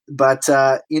 surprise. But,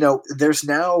 there's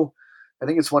now, I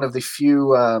think it's one of the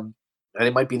few, and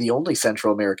it might be the only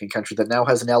Central American country that now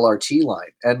has an LRT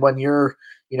line. And when you're,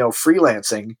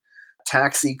 freelancing,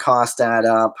 taxi costs add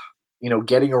up,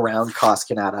 getting around costs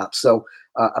can add up. So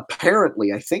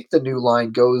apparently, I think the new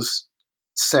line goes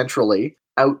centrally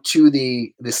out to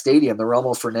the stadium, the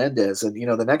Rommel Fernandez. And,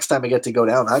 the next time I get to go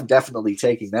down, I'm definitely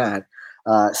taking that,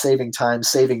 saving time,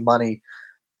 saving money.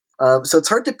 So it's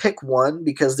hard to pick one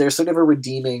because there's sort of a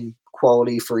redeeming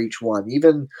quality for each one.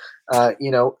 Even,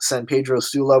 San Pedro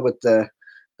Sula with the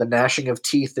gnashing of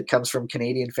teeth that comes from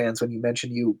Canadian fans when you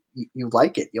mention you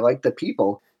like it. You like the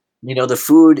people. The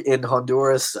food in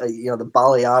Honduras, the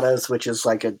baleadas, which is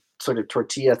like a sort of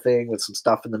tortilla thing with some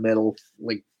stuff in the middle,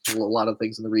 like a lot of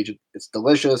things in the region. It's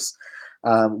delicious.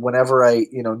 Whenever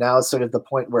now it's sort of the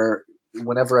point where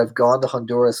whenever I've gone to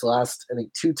Honduras last, I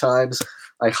think 2 times,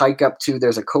 I hike up to,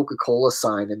 there's a Coca-Cola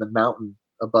sign in the mountain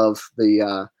above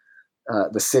the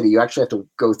city. You actually have to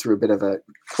go through a bit of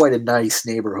quite a nice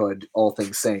neighborhood, all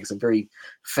things saying, some very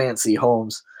fancy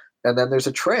homes. And then there's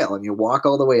a trail and you walk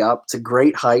all the way up. It's a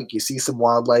great hike. You see some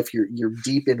wildlife. You're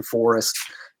deep in forest,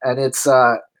 and it's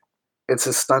a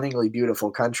stunningly beautiful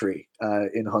country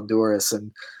in Honduras.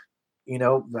 And,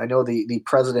 I know the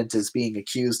president is being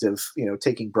accused of,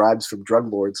 taking bribes from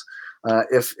drug lords.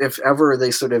 If ever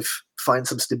they sort of find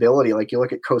some stability, like you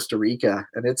look at Costa Rica,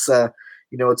 and it's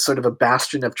it's sort of a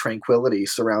bastion of tranquility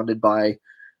surrounded by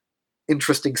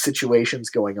interesting situations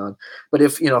going on. But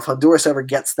if Honduras ever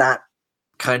gets that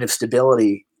kind of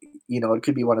stability, it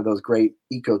could be one of those great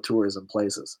ecotourism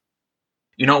places.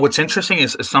 What's interesting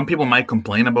is some people might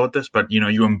complain about this, but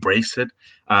you embrace it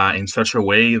in such a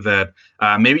way that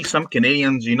maybe some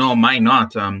Canadians might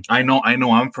not. I know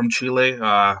I'm from Chile.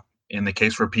 In the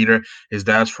case for Peter, his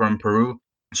dad's from Peru.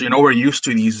 So we're used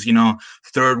to these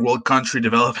third world country,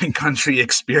 developing country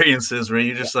experiences where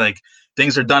you just like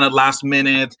things are done at last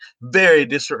minute, very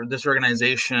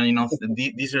disorganization.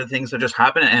 These are the things that just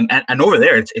happen, and over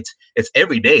there it's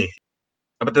every day.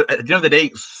 But at the end of the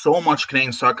day, so much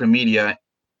Canadian soccer media,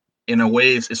 in a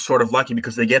way, is sort of lucky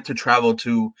because they get to travel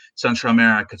to Central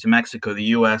America, to Mexico, the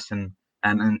U.S. and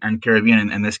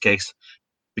Caribbean in this case,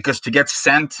 because to get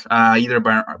sent either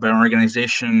by an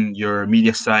organization, your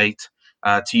media site,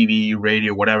 TV,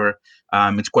 radio, whatever,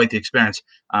 it's quite the experience.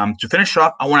 To finish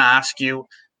off, I want to ask you,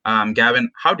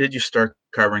 Gavin, how did you start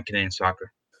covering Canadian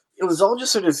soccer? It was all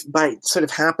just sort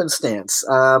of happenstance.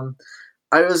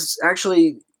 I was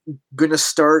actually going to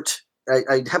start.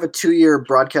 I have a 2-year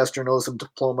broadcast journalism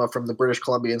diploma from the British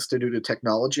Columbia Institute of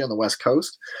Technology on the West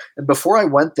Coast. And before I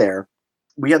went there,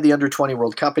 we had the Under-20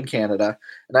 World Cup in Canada,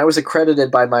 and I was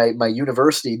accredited by my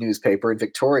university newspaper in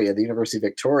Victoria, the University of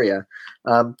Victoria,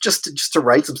 just to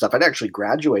write some stuff. I'd actually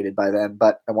graduated by then,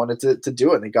 but I wanted to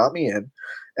do it, and they got me in.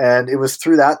 And it was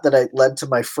through that I led to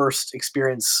my first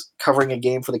experience covering a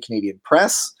game for the Canadian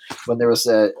Press when there was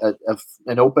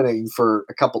an opening for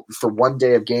one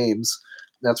day of games.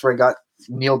 That's where I got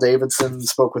Neil Davidson,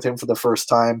 spoke with him for the first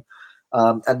time.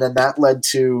 And then that led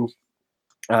to,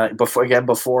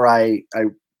 before I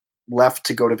left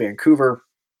to go to Vancouver,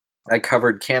 I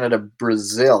covered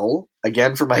Canada-Brazil,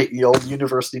 again for my old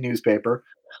university newspaper,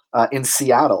 in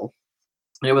Seattle.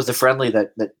 It was a friendly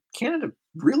that Canada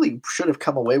really should have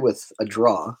come away with a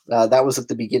draw. That was at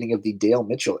the beginning of the Dale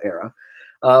Mitchell era.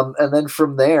 And then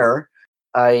from there,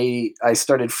 I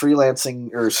started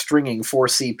freelancing or stringing for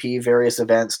CP, various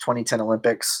events, 2010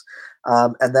 Olympics.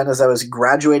 And then as I was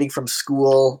graduating from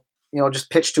school, just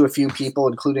pitched to a few people,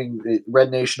 including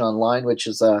Red Nation Online, which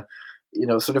is sort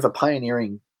of a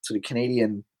pioneering sort of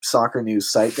Canadian soccer news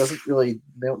site. They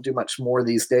don't do much more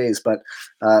these days, but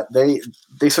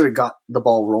they sort of got the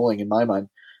ball rolling in my mind.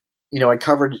 I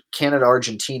covered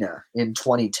Canada-Argentina in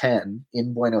 2010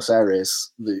 in Buenos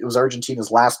Aires. It was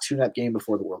Argentina's last tune-up game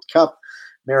before the World Cup.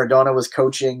 Maradona was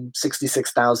coaching,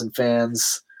 66,000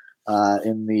 fans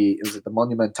in the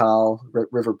Monumental,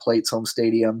 River Plate's home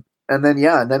stadium. And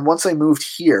then once I moved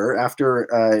here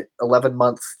after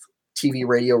 11-month TV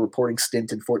radio reporting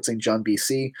stint in Fort St. John,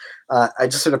 BC, I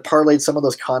just sort of parlayed some of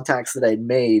those contacts that I'd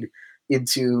made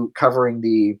into covering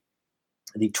the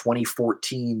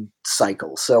 2014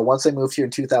 cycle. So once I moved here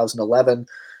in 2011,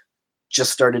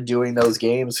 just started doing those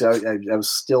games. I was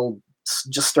still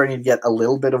just starting to get a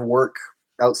little bit of work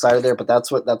outside of there, but that's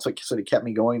what sort of kept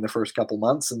me going the first couple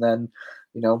months. And then,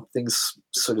 things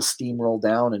sort of steamrolled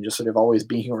down, and just sort of always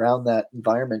being around that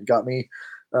environment got me,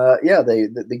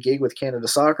 the gig with Canada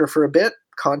Soccer for a bit.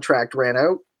 Contract ran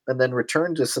out, and then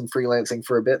returned to some freelancing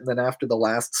for a bit. And then after the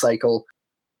last cycle,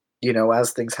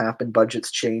 as things happen,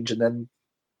 budgets change, and then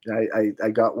I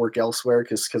got work elsewhere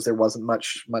because there wasn't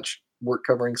much work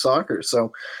covering soccer.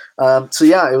 So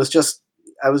yeah, it was just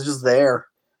I was just there,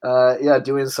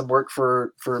 doing some work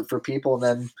for people, and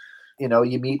then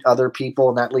you meet other people,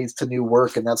 and that leads to new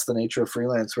work, and that's the nature of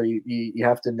freelance, where you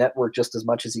have to network just as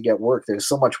much as you get work. There's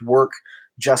so much work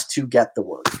just to get the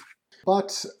work.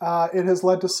 But it has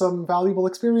led to some valuable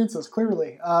experiences,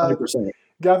 clearly. 100%.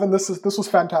 Gavin, this was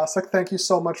fantastic. Thank you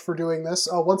so much for doing this.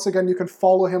 Once again, you can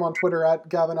follow him on Twitter at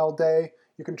Gavin L. Day.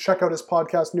 You can check out his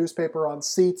podcast, Newspaper on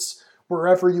Seats,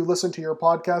 wherever you listen to your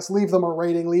podcast. Leave them a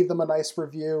rating, leave them a nice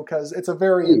review, because it's a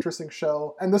very interesting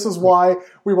show. And this is why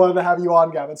we wanted to have you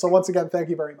on, Gavin. So once again, thank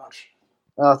you very much.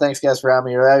 Oh, thanks, guys, for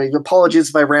having me. Apologies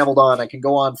if I rambled on. I can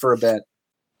go on for a bit.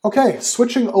 Okay,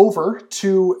 switching over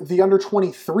to the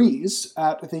under-23s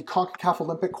at the CONCACAF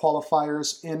Olympic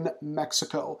qualifiers in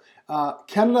Mexico.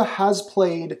 Canada has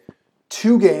played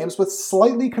 2 games with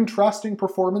slightly contrasting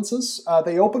performances.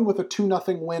 They opened with a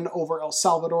 2-0 win over El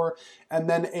Salvador, and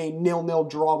then a 0-0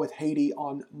 draw with Haiti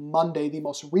on Monday, the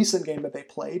most recent game that they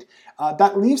played.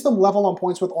 That leaves them level on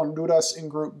points with Honduras in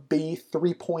Group B,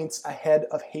 3 points ahead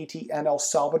of Haiti and El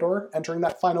Salvador entering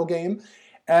that final game.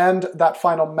 And that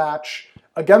final match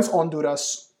against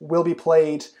Honduras will be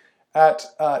played at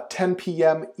 10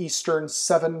 p.m. Eastern,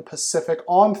 7 Pacific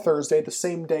on Thursday, the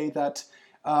same day that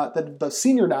the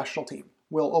senior national team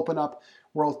will open up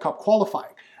World Cup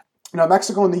qualifying. Now,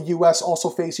 Mexico and the U.S. also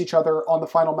face each other on the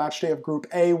final match day of Group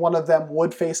A. One of them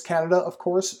would face Canada, of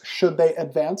course, should they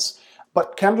advance.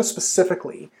 But Canada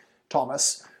specifically,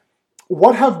 Thomas,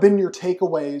 what have been your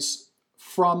takeaways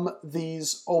from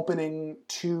these opening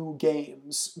 2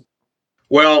 games?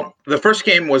 Well, the first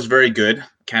game was very good.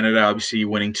 Canada obviously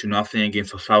winning 2-0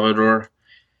 against El Salvador.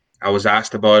 I was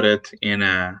asked about it in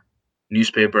a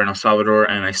newspaper in El Salvador,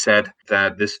 and I said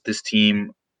that this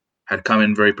team had come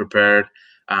in very prepared,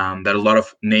 that a lot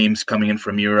of names coming in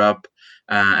from Europe,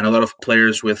 and a lot of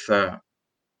players with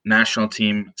national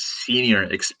team senior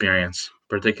experience,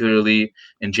 particularly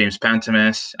in James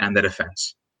Pantemis and the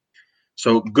defense.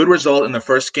 So good result in the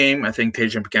first game. I think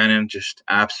Tajon Buchanan just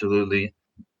absolutely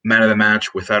man of the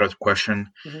match without a question.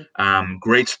 Mm-hmm.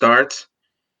 Great start.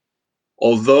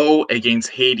 Although against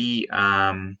Haiti,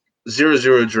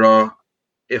 0-0 draw,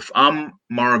 if I'm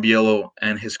Mauro Biello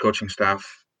and his coaching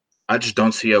staff, I just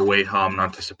don't see a way how I'm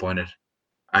not disappointed.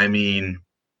 I mean,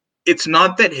 it's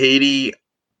not that Haiti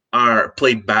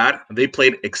played bad. They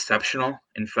played exceptional.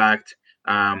 In fact,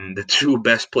 the 2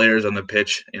 best players on the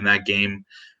pitch in that game,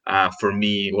 for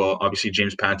me, well, obviously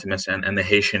James Pantemis and the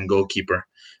Haitian goalkeeper,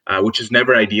 which is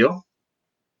never ideal.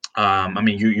 I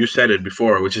mean, you said it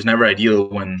before, which is never ideal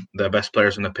when the best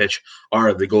players on the pitch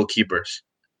are the goalkeepers.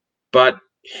 But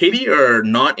Haiti are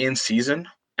not in season,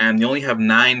 and they only have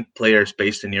 9 players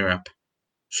based in Europe.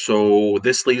 So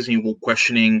this leaves me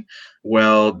questioning,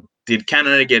 well, did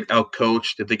Canada get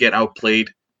outcoached? Did they get outplayed?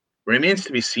 Remains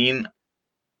to be seen.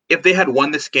 If they had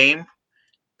won this game,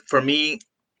 for me,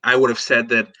 I would have said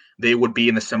that they would be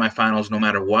in the semifinals no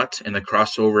matter what in the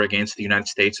crossover against the United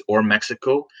States or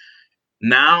Mexico.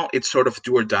 Now it's sort of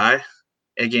do or die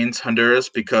against Honduras,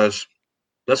 because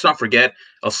let's not forget,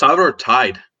 El Salvador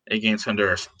tied against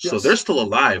Honduras. Yes. So they're still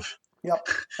alive. Yep.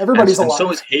 Everybody's alive. And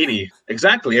so is Haiti.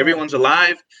 Exactly. Everyone's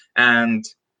alive. And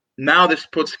now this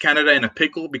puts Canada in a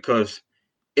pickle, because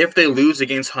if they lose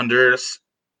against Honduras,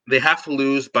 they have to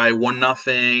lose by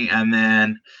 1-0. And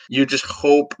then you just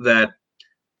hope that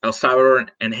El Salvador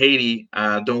and Haiti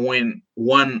don't win.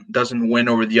 One doesn't win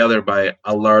over the other by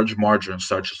a large margin,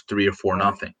 such as 3 or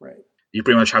 4-0. Right. You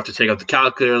pretty much have to take out the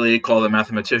calculator, call the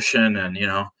mathematician, and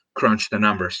crunch the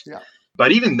numbers. Yeah.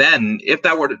 But even then, if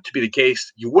that were to be the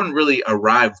case, you wouldn't really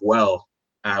arrive well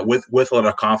with a lot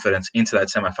of confidence into that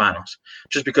semifinals,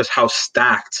 just because how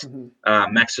stacked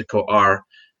Mexico are.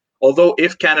 Although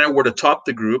if Canada were to top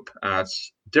the group,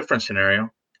 it's a different scenario.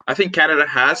 I think Canada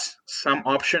has some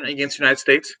option against the United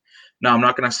States. Now, I'm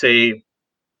not going to say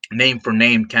name for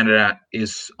name Canada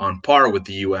is on par with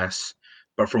the U.S.,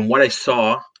 but from what I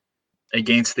saw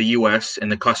against the U.S. in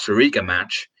the Costa Rica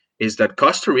match, is that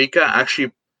Costa Rica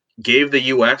actually gave the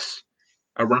U.S.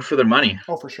 a run for their money.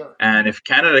 Oh, for sure. And if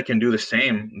Canada can do the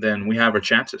same, then we have our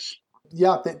chances.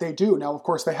 Yeah, they do. Now, of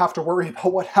course, they have to worry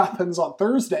about what happens on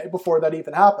Thursday before that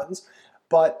even happens.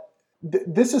 But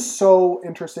this is so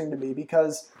interesting to me,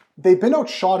 because they've been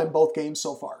outshot in both games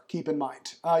so far, keep in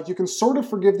mind. You can sort of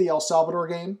forgive the El Salvador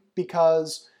game,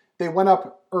 because they went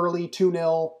up early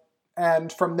 2-0,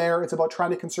 and from there it's about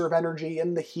trying to conserve energy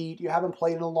in the heat. You haven't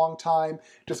played in a long time.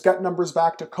 Just get numbers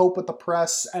back to cope with the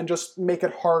press and just make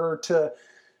it harder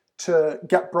to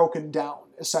get broken down.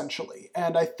 essentially.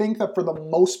 And I think that for the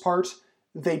most part,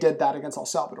 they did that against El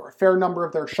Salvador. A fair number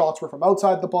of their shots were from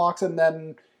outside the box, and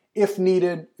then, if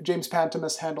needed, James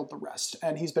Pantemis handled the rest.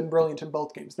 And he's been brilliant in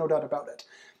both games, no doubt about it.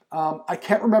 I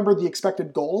can't remember the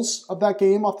expected goals of that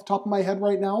game off the top of my head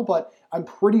right now, but I'm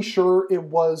pretty sure it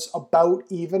was about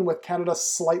even, with Canada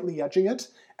slightly edging it.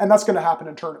 And that's going to happen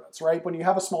in tournaments, right? When you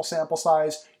have a small sample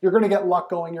size, you're going to get luck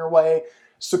going your way.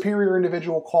 Superior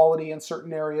individual quality in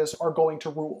certain areas are going to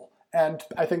rule. And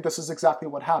I think this is exactly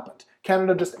what happened.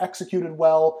 Canada just executed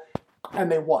well,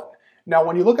 and they won. Now,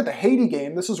 when you look at the Haiti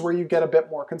game, this is where you get a bit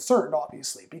more concerned,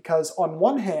 obviously, because on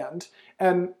one hand,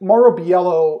 and Mauro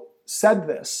Biello said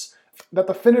this, that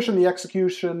the finish and the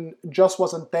execution just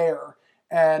wasn't there.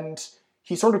 And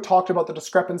he sort of talked about the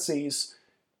discrepancies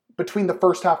between the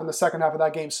first half and the second half of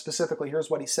that game specifically. Here's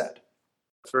what he said.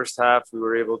 First half, we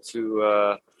were able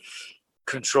to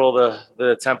control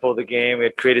the tempo of the game. We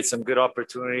had created some good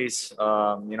opportunities.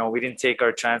 We didn't take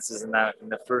our chances in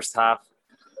the first half.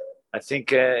 I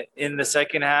think in the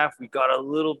second half, we got a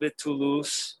little bit too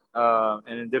loose.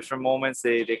 And in different moments,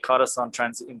 they caught us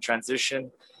in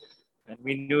transition. And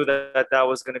we knew that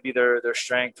was going to be their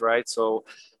strength, right? So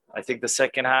I think the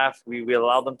second half, we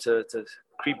allowed them to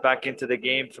creep back into the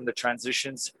game from the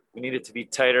transitions. We needed to be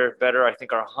tighter, better. I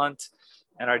think our hunt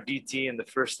and our DT in the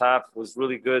first half was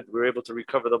really good. We were able to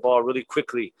recover the ball really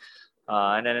quickly.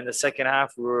 And then in the second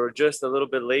half, we were just a little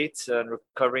bit late in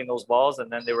recovering those balls.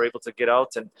 And then they were able to get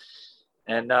out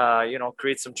and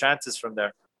create some chances from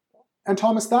there. And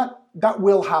Thomas, that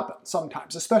will happen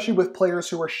sometimes, especially with players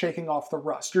who are shaking off the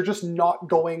rust. You're just not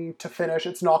going to finish.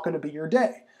 It's not going to be your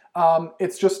day.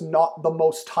 It's just not the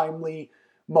most timely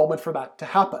moment for that to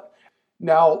happen.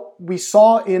 Now, we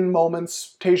saw in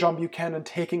moments Tajon Buchanan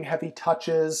taking heavy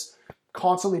touches,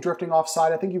 constantly drifting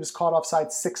offside. I think he was caught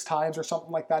offside 6 times or something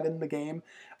like that in the game.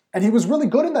 And he was really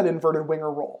good in that inverted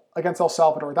winger role against El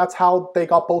Salvador. That's how they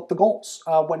got both the goals.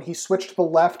 When he switched to the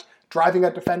left, driving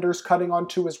at defenders, cutting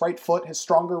onto his right foot, his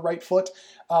stronger right foot.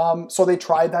 So they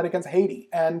tried that against Haiti.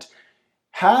 And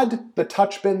had the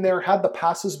touch been there, had the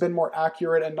passes been more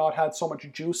accurate and not had so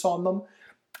much juice on them,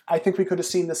 I think we could have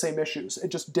seen the same issues. It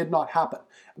just did not happen.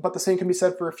 But the same can be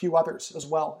said for a few others as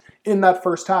well. In that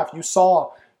first half, you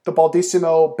saw the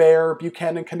Baldissimo, Bear,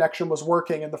 Buchanan connection was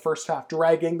working in the first half,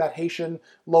 dragging that Haitian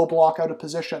low block out of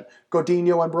position.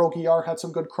 Godinho and Broguiar had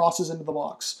some good crosses into the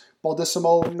box.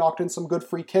 Baldissimo knocked in some good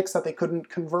free kicks that they couldn't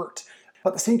convert.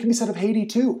 But the same can be said of Haiti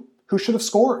too, who should have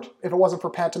scored if it wasn't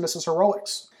for Pantemis'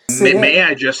 heroics. May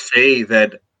I just say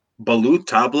that Balut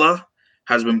Tabla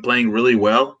has been playing really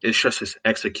well. It's just his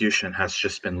execution has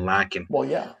just been lacking. Well,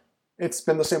 yeah. It's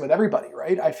been the same with everybody,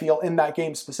 right? I feel in that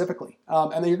game specifically.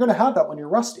 And then you're going to have that when you're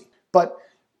rusty. But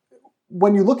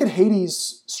when you look at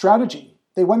Haiti's strategy,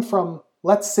 they went from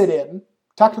let's sit in,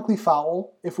 tactically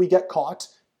foul if we get caught,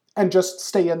 and just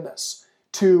stay in this,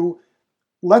 to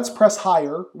let's press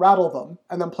higher, rattle them,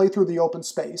 and then play through the open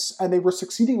space. And they were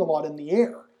succeeding a lot in the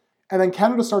air. And then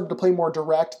Canada started to play more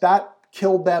direct. That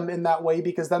killed them in that way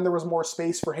because then there was more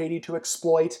space for Haiti to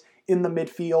exploit in the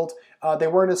midfield. They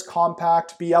weren't as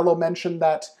compact. Biello mentioned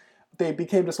that they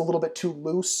became just a little bit too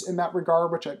loose in that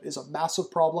regard, which is a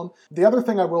massive problem. The other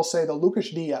thing I will say, though,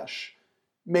 Lucas Dias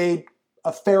made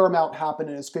a fair amount happen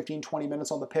in his 15-20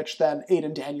 minutes on the pitch than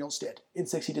Aiden Daniels did in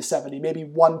 60 to 70, maybe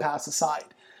one pass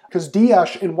aside. Because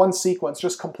Dias, in one sequence,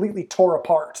 just completely tore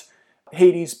apart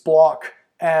Haiti's block,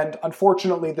 and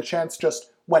unfortunately the chance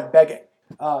just went begging.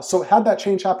 So had that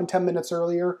change happened 10 minutes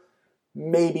earlier,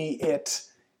 maybe it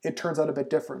turns out a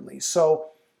bit differently. So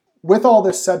with all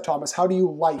this said, Thomas, how do you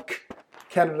like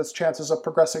Canada's chances of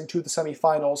progressing to the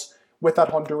semifinals with that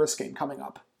Honduras game coming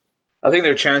up? I think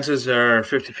their chances are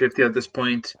 50-50 at this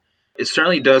point. It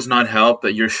certainly does not help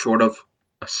that you're short of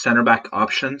center back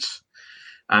options.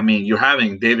 I mean, you're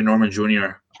having David Norman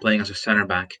Jr. playing as a center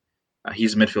back.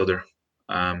 He's a midfielder,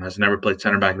 has never played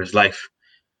center back in his life.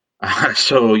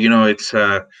 So, it's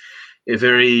a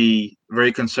very,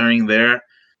 very concerning there.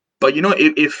 But,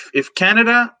 if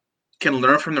Canada can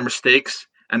learn from their mistakes,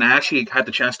 and I actually had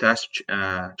the chance to ask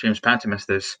James Pantemis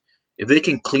this, if they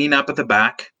can clean up at the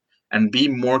back and be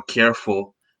more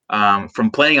careful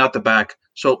from playing out the back.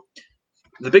 So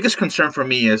the biggest concern for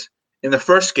me is in the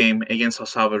first game against El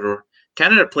Salvador,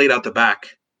 Canada played out the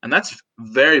back, and that's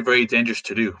very, very dangerous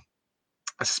to do,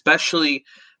 especially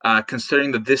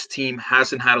considering that this team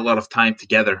hasn't had a lot of time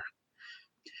together.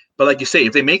 But like you say,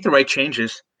 if they make the right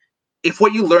changes, if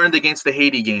what you learned against the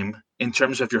Haiti game in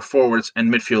terms of your forwards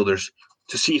and midfielders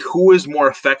to see who is more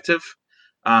effective,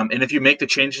 and if you make the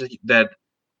changes that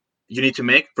you need to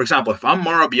make, for example, if I'm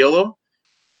Mauro Biello,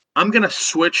 I'm going to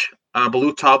switch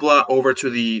Balut Tabla over to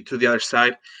the other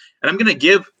side. And I'm going to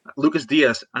give Lucas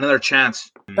Diaz another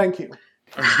chance. Thank you.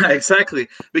 Exactly.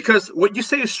 Because what you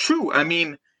say is true. I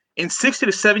mean, in 60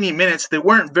 to 70 minutes, they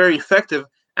weren't very effective.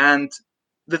 And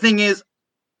the thing is,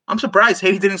 I'm surprised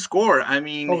Haiti didn't score. I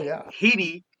mean,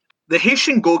 Haiti, the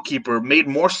Haitian goalkeeper made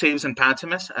more saves than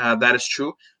Pantemis. That is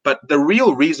true. But the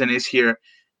real reason is here,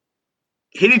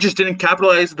 Haiti just didn't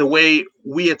capitalize the way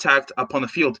we attacked up on the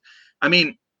field. I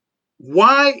mean,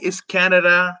 why is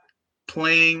Canada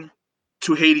playing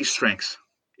to Haiti's strengths?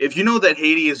 If you know that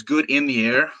Haiti is good in the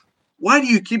air, why do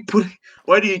you keep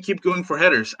going for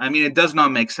headers? I mean, it does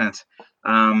not make sense.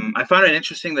 I found it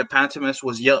interesting that Pantemis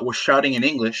was shouting in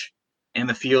English in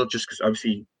the field, just because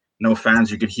obviously no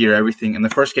fans, you could hear everything. In the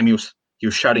first game, he was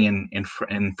shouting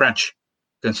in French,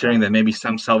 considering that maybe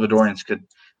some Salvadorans could.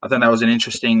 I thought that was an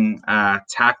interesting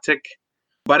tactic.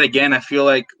 But again, I feel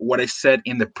like what I said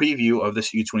in the preview of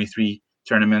this U23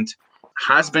 tournament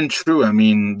has been true. I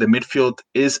mean, the midfield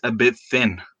is a bit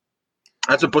thin,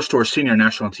 as opposed to our senior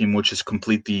national team, which is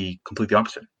completely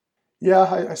opposite. Yeah,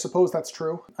 I suppose that's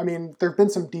true. I mean, there have been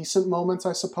some decent moments,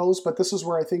 I suppose, but this is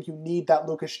where I think you need that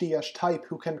Lucas Diaz type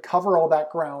who can cover all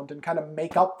that ground and kind of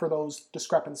make up for those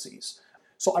discrepancies.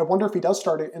 So I wonder if he does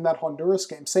start it in that Honduras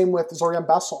game. Same with Zorian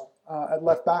Basson at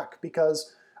left back,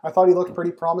 because I thought he looked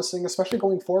pretty promising, especially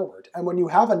going forward. And when you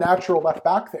have a natural left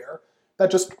back there,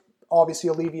 that just obviously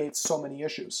alleviates so many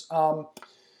issues.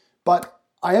 But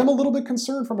I am a little bit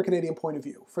concerned from a Canadian point of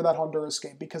view for that Honduras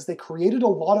game, because they created a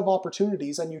lot of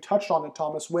opportunities, and you touched on it,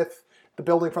 Thomas, with the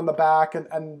building from the back and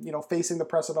facing the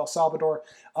press of El Salvador.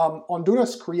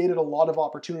 Honduras created a lot of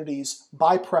opportunities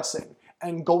by pressing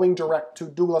and going direct to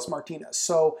Douglas Martinez.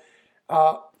 So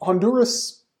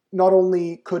Honduras not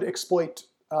only could exploit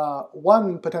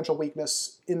one potential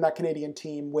weakness in that Canadian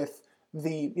team with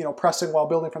the pressing while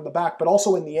building from the back, but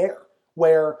also in the air,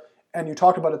 where, and you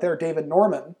talked about it there, David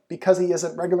Norman, because he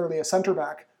isn't regularly a center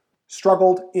back,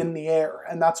 struggled in the air,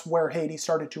 and that's where Haiti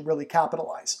started to really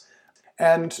capitalize.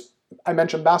 And I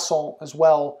mentioned Basson as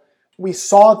well. We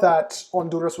saw that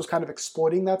Honduras was kind of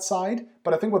exploiting that side,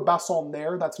 but I think with Basson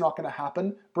there, that's not going to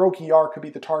happen. Broguillard could be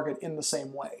the target in the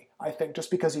same way, I think,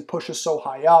 just because he pushes so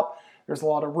high up. There's a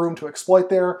lot of room to exploit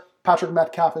there. Patrick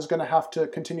Metcalf is going to have to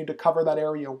continue to cover that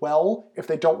area well if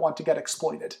they don't want to get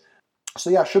exploited. So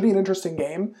yeah, should be an interesting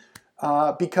game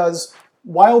because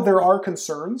while there are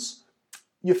concerns,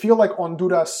 you feel like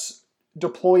Honduras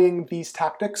deploying these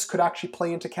tactics could actually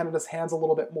play into Canada's hands a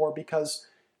little bit more, because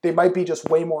they might be just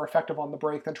way more effective on the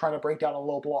break than trying to break down a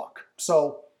low block.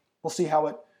 So we'll see how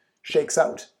it shakes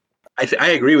out. I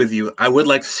agree with you. I would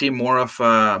like to see more of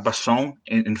Basson.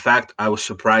 In fact, I was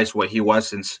surprised why he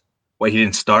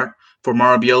didn't start for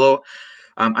Mauro Biello.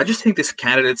 I just think this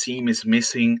Canada team is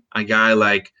missing a guy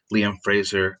like Liam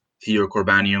Fraser, Theo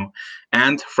Corbanio,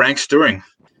 and Frank Sturing.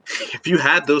 If you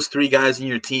had those three guys in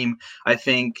your team, I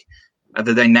think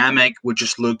the dynamic would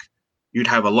just you'd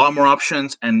have a lot more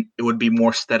options and it would be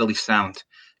more steadily sound.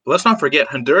 But let's not forget,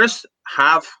 Honduras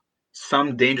have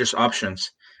some dangerous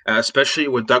options, especially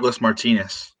with Douglas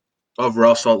Martinez of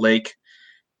Real Salt Lake.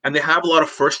 And they have a lot of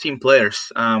first-team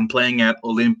players playing at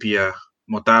Olimpia,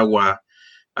 Motagua,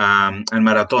 and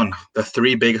Marathon, the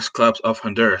three biggest clubs of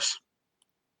Honduras.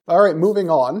 All right, moving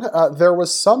on. There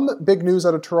was some big news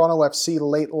out of Toronto FC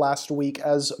late last week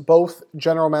as both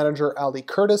General Manager Ali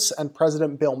Curtis and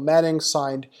President Bill Manning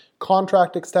signed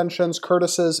contract extensions.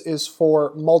 Curtis's is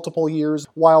for multiple years,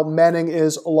 while Manning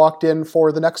is locked in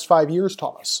for the next 5 years,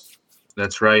 Thomas.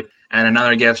 That's right. And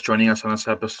another guest joining us on this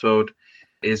episode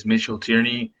is Mitchell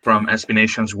Tierney from SB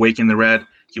Nation's Wake in the Red.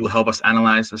 He will help us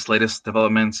analyze this latest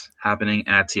developments happening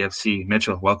at TFC.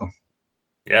 Mitchell, welcome.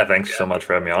 Yeah, thanks so much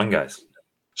for having me on, guys.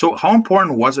 So how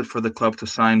important was it for the club to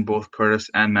sign both Curtis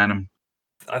and Manning?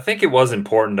 I think it was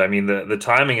important. I mean, the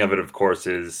timing of it, of course,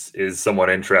 is somewhat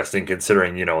interesting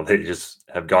considering, they just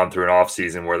have gone through an off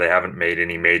season where they haven't made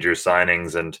any major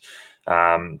signings.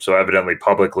 And so evidently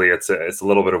publicly, it's a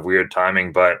little bit of weird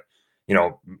timing. But,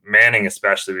 Manning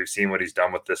especially, we've seen what he's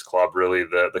done with this club. Really,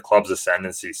 the club's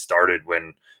ascendancy started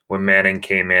when Manning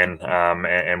came in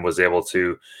and was able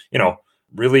to,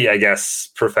 really, I guess,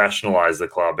 professionalize the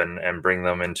club and bring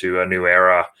them into a new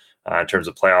era in terms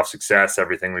of playoff success.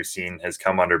 Everything we've seen has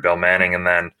come under Bill Manning. And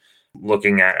then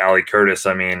looking at Ali Curtis,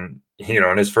 I mean,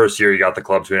 in his first year, he got the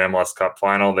club to an MLS Cup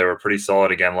final. They were pretty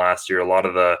solid again last year. A lot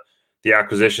of the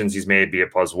acquisitions he's made, be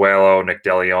it Pozuelo, Nick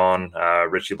DeLeon,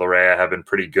 Richie Larea, have been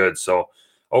pretty good. So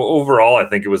overall, I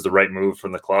think it was the right move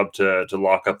from the club to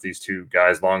lock up these two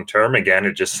guys long term. Again,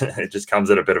 it just comes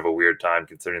at a bit of a weird time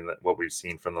considering what we've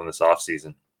seen from them this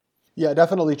offseason. Yeah,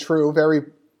 definitely true. Very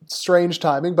strange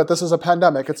timing, but this is a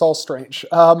pandemic. It's all strange.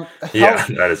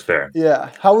 That is fair.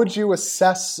 Yeah. How would you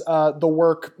assess the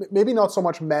work? Maybe not so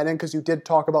much Manning, because you did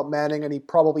talk about Manning, and he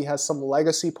probably has some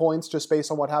legacy points just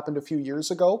based on what happened a few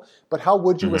years ago. But how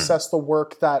would you assess the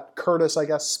work that Curtis, I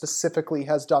guess, specifically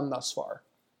has done thus far?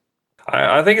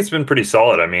 I think it's been pretty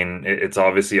solid. I mean, it's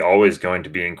obviously always going to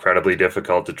be incredibly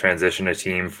difficult to transition a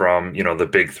team from, the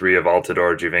big three of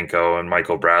Altidore, Giovinco, and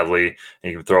Michael Bradley.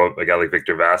 And you can throw a guy like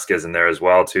Victor Vasquez in there as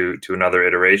well to another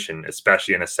iteration,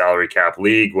 especially in a salary cap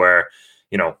league where,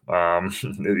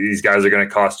 these guys are going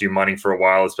to cost you money for a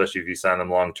while, especially if you sign them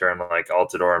long term like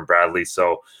Altidore and Bradley.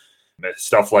 So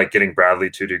stuff like getting Bradley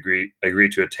to agree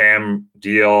to a TAM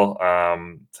deal,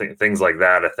 things like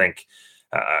that,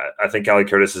 I think Ali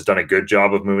Curtis has done a good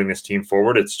job of moving this team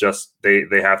forward. It's just they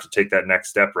have to take that next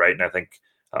step, right? And I think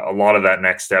a lot of that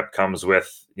next step comes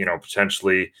with,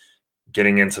 potentially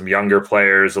getting in some younger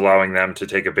players, allowing them to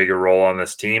take a bigger role on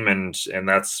this team. And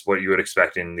that's what you would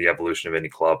expect in the evolution of any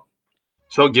club.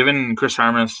 So given Chris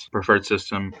Armas' preferred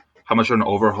system, how much of an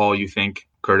overhaul you think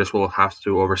Curtis will have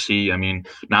to oversee? I mean,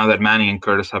 now that Manning and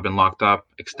Curtis have been locked up,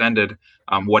 extended,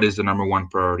 what is the number one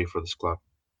priority for this club?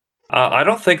 I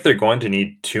don't think they're going to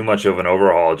need too much of an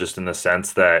overhaul, just in the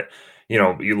sense that,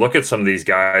 you look at some of these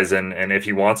guys and if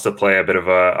he wants to play a bit of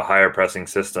a higher pressing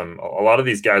system, a lot of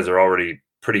these guys are already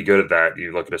pretty good at that.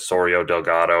 You look at Osorio,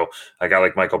 Delgado, a guy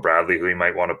like Michael Bradley, who he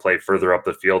might want to play further up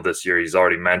the field this year. He's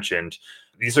already mentioned.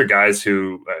 These are guys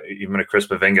who, even a Chris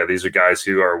Mavinga, these are guys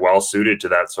who are well suited to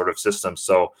that sort of system.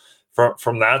 So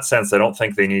from that sense, I don't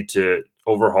think they need to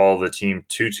overhaul the team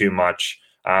too much.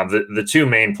 The two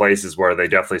main places where they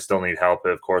definitely still need help,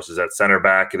 of course, is at center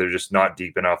back. They're just not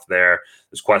deep enough there.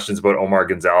 There's questions about Omar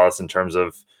Gonzalez in terms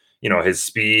of, his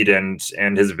speed and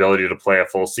his ability to play a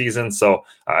full season. So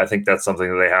I think that's something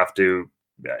that they have to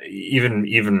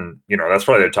even, that's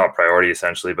probably their top priority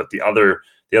essentially. But the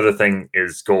other thing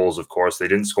is goals, of course. They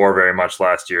didn't score very much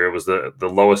last year. It was the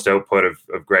lowest output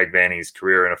of Greg Vanney's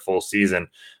career in a full season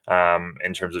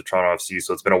in terms of Toronto FC.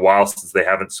 So it's been a while since they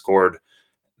haven't scored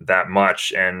that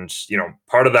much. And,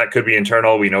 part of that could be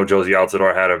internal. We know Jozy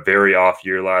Altidore had a very off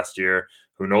year last year.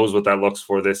 Who knows what that looks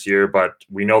for this year, but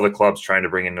we know the club's trying to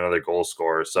bring in another goal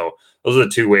scorer. So those are the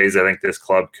two ways I think this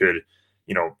club could,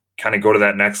 kind of go to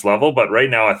that next level. But right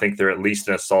now, I think they're at least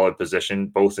in a solid position,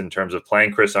 both in terms of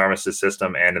playing Chris Armas'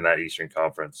 system and in that Eastern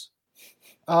Conference.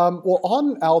 Well,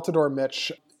 on Altidore,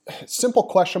 Mitch, simple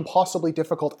question, possibly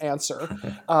difficult answer.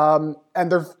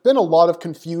 And there've been a lot of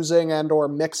confusing and or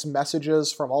mixed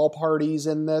messages from all parties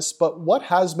in this, but what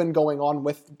has been going on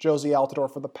with Jozy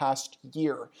Altidore for the past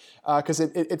year? Because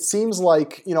it seems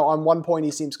like, on one point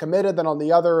he seems committed, then on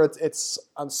the other it's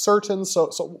uncertain. So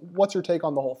what's your take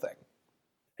on the whole thing?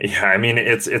 Yeah, I mean,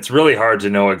 it's really hard to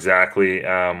know exactly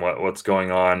what's going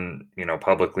on,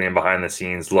 publicly and behind the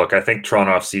scenes. Look, I think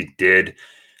Toronto FC did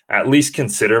at least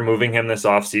consider moving him this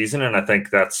offseason. And I think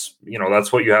that's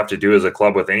what you have to do as a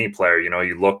club with any player.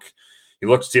 You look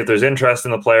to see if there's interest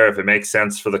in the player, if it makes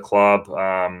sense for the club.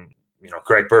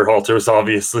 Greg Berhalter was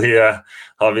obviously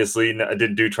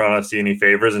didn't do Toronto FC any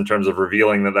favors in terms of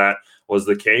revealing that was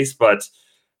the case. But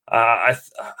I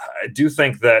do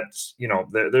think that,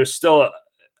 there's still,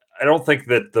 I don't think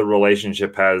that the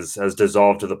relationship has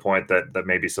dissolved to the point that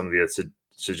maybe some of the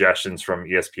suggestions from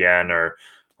ESPN or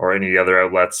any other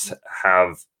outlets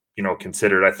have,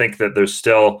 considered. I think that there's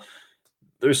still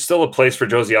a place for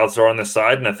Jozy Altidore on this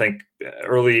side. And I think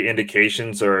early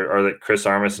indications are that Chris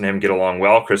Armas and him get along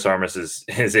well. Chris Armas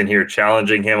is in here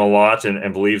challenging him a lot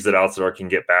and believes that Altidore can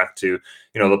get back to,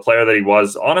 the player that he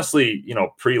was honestly,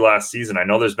 pre-last season. I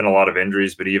know there's been a lot of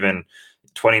injuries, but even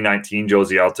 2019,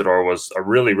 Jozy Altidore was a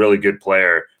really, really good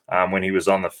player when he was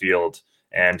on the field.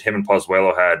 And him and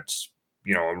Pozuelo had,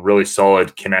 a really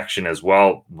solid connection as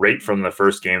well, right from the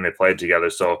first game they played together.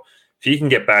 So if he can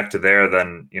get back to there,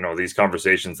 then, these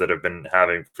conversations that have been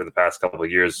having for the past couple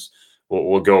of years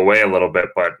will go away a little bit.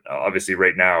 But obviously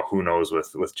right now, who knows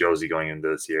with Jozy going into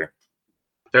this year.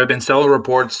 There have been several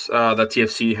reports that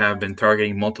TFC have been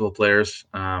targeting multiple players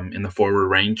in the forward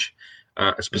range,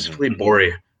 specifically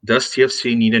Boré. Does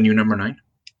TFC need a new number 9?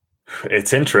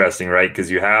 It's interesting, right? Because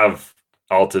you have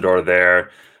Altidore there.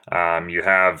 You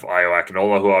have Ayo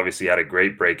Akinola, who obviously had a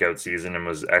great breakout season and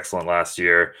was excellent last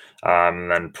year. And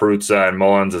then Peruzza and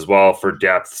Mullins as well for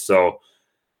depth. So,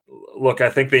 look, I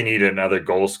think they need another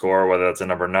goal scorer, whether that's a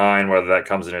number 9, whether that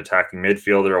comes in attacking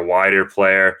midfielder, a wider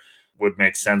player would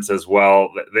make sense as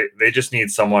well. They just need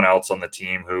someone else on the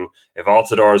team who, if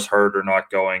Altidore is hurt or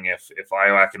not going, if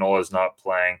Ayo Akinola is not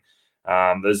playing,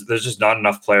 there's just not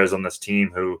enough players on this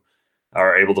team who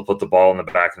are able to put the ball in the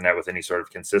back of the net with any sort of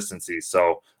consistency.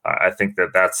 So I think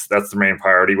that's the main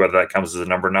priority, whether that comes as a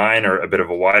number 9 or a bit of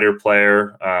a wider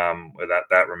player.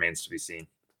 That remains to be seen.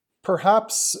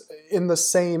 Perhaps in the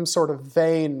same sort of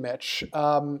vein, Mitch,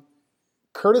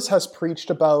 Curtis has preached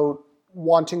about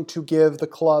wanting to give the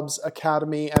club's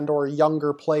academy and or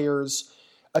younger players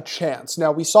a chance.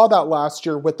 Now, we saw that last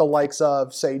year with the likes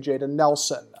of, say, Jayden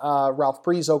Nelson. Ralph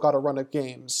Brizo got a run of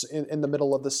games in the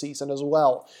middle of the season as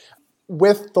well.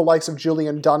 With the likes of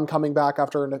Julian Dunn coming back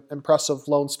after an impressive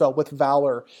loan spell with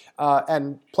Valor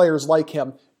and players like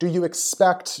him, do you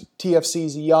expect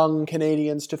TFC's young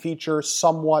Canadians to feature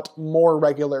somewhat more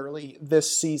regularly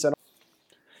this season?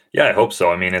 Yeah, I hope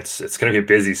so. I mean, it's going to be a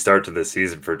busy start to the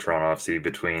season for Toronto FC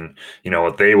between,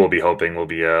 what they will be hoping will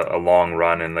be a long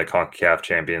run in the CONCACAF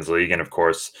Champions League and, of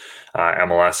course,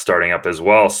 MLS starting up as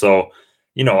well. So,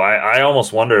 I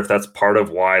almost wonder if that's part of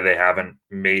why they haven't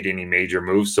made any major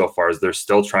moves so far, is they're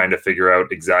still trying to figure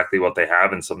out exactly what they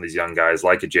have in some of these young guys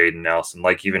like a Jayden Nelson,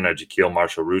 like even a Jaquil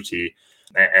Marshall-Ruti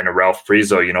and a Ralph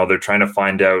Brizo. They're trying to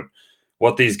find out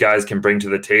what these guys can bring to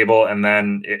the table. And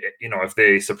then, if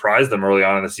they surprise them early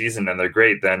on in the season and they're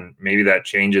great, then maybe that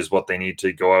changes what they need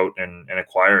to go out and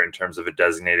acquire in terms of a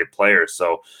designated player.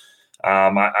 So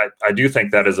I do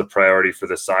think that is a priority for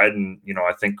the side. And,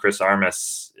 I think Chris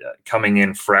Armas coming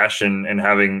in fresh and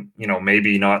having,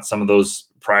 maybe not some of those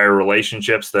prior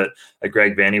relationships that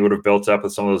Greg Vanney would have built up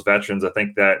with some of those veterans. I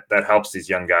think that helps these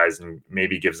young guys and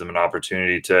maybe gives them an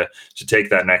opportunity to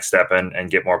take that next step and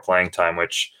get more playing time,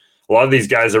 which a lot of these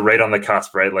guys are right on the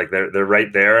cusp, right? Like they're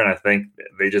right there. And I think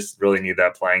they just really need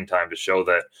that playing time to show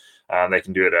that they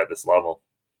can do it at this level.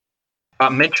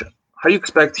 Mitch, how do you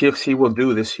expect TFC will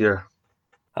do this year?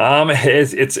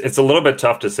 It's a little bit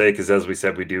tough to say because, as we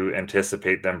said, we do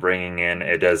anticipate them bringing in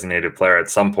a designated player at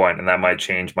some point, and that might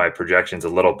change my projections a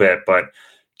little bit. But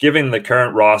given the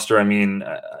current roster, I mean,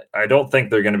 I don't think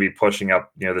they're going to be pushing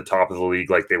up, the top of the league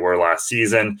like they were last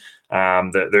season.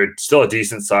 They're still a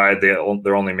decent side.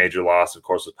 Their only major loss, of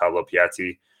course, was Pablo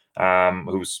Piatti,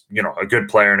 who's a good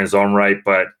player in his own right,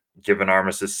 but given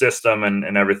Armas' system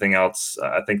and everything else,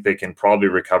 I think they can probably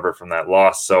recover from that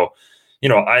loss. So,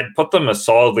 I'd put them as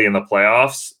solidly in the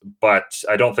playoffs, but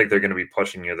I don't think they're going to be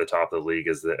pushing near the top of the league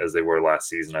as they were last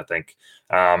season. I think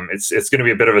it's going to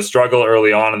be a bit of a struggle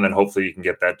early on, and then hopefully you can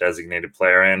get that designated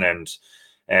player in,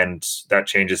 and that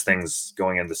changes things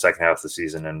going into the second half of the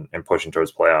season and pushing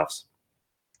towards playoffs.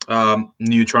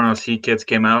 New Toronto FC kits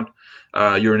came out.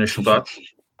 Your initial thoughts?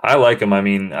 I like them. I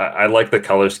mean, I like the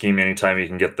color scheme. Anytime you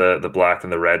can get the black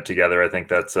and the red together, I think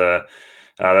that's a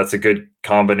good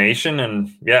combination.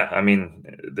 And yeah, I mean,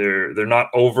 they're not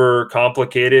over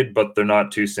complicated, but they're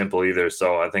not too simple either.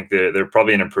 So I think they're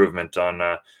probably an improvement on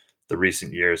the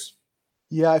recent years.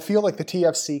 Yeah, I feel like the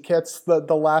TFC kits, the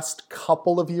last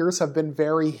couple of years have been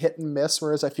very hit and miss,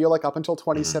 whereas I feel like up until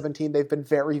 2017, they've been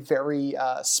very, very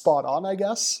spot on, I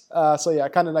guess. So yeah,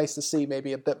 kind of nice to see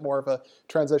maybe a bit more of a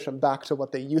transition back to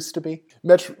what they used to be.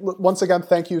 Mitch, once again,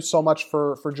 thank you so much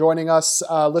for joining us.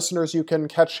 Listeners, you can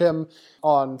catch him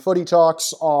on Footy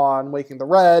Talks, on Waking the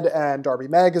Red, and Derby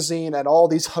Magazine, and all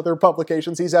these other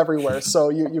publications. He's everywhere, so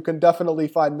you can definitely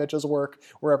find Mitch's work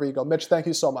wherever you go. Mitch, thank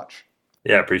you so much.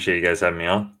 Yeah, appreciate you guys having me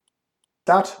on.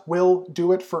 That will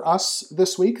do it for us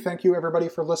this week. Thank you, everybody,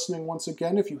 for listening once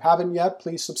again. If you haven't yet,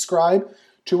 please subscribe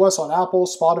to us on Apple,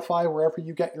 Spotify, wherever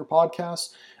you get your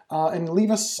podcasts, and leave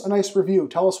us a nice review.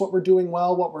 Tell us what we're doing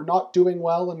well, what we're not doing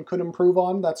well, and could improve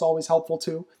on. That's always helpful,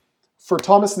 too. For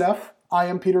Thomas Neff, I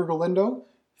am Peter Galindo.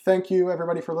 Thank you,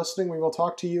 everybody, for listening. We will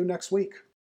talk to you next week.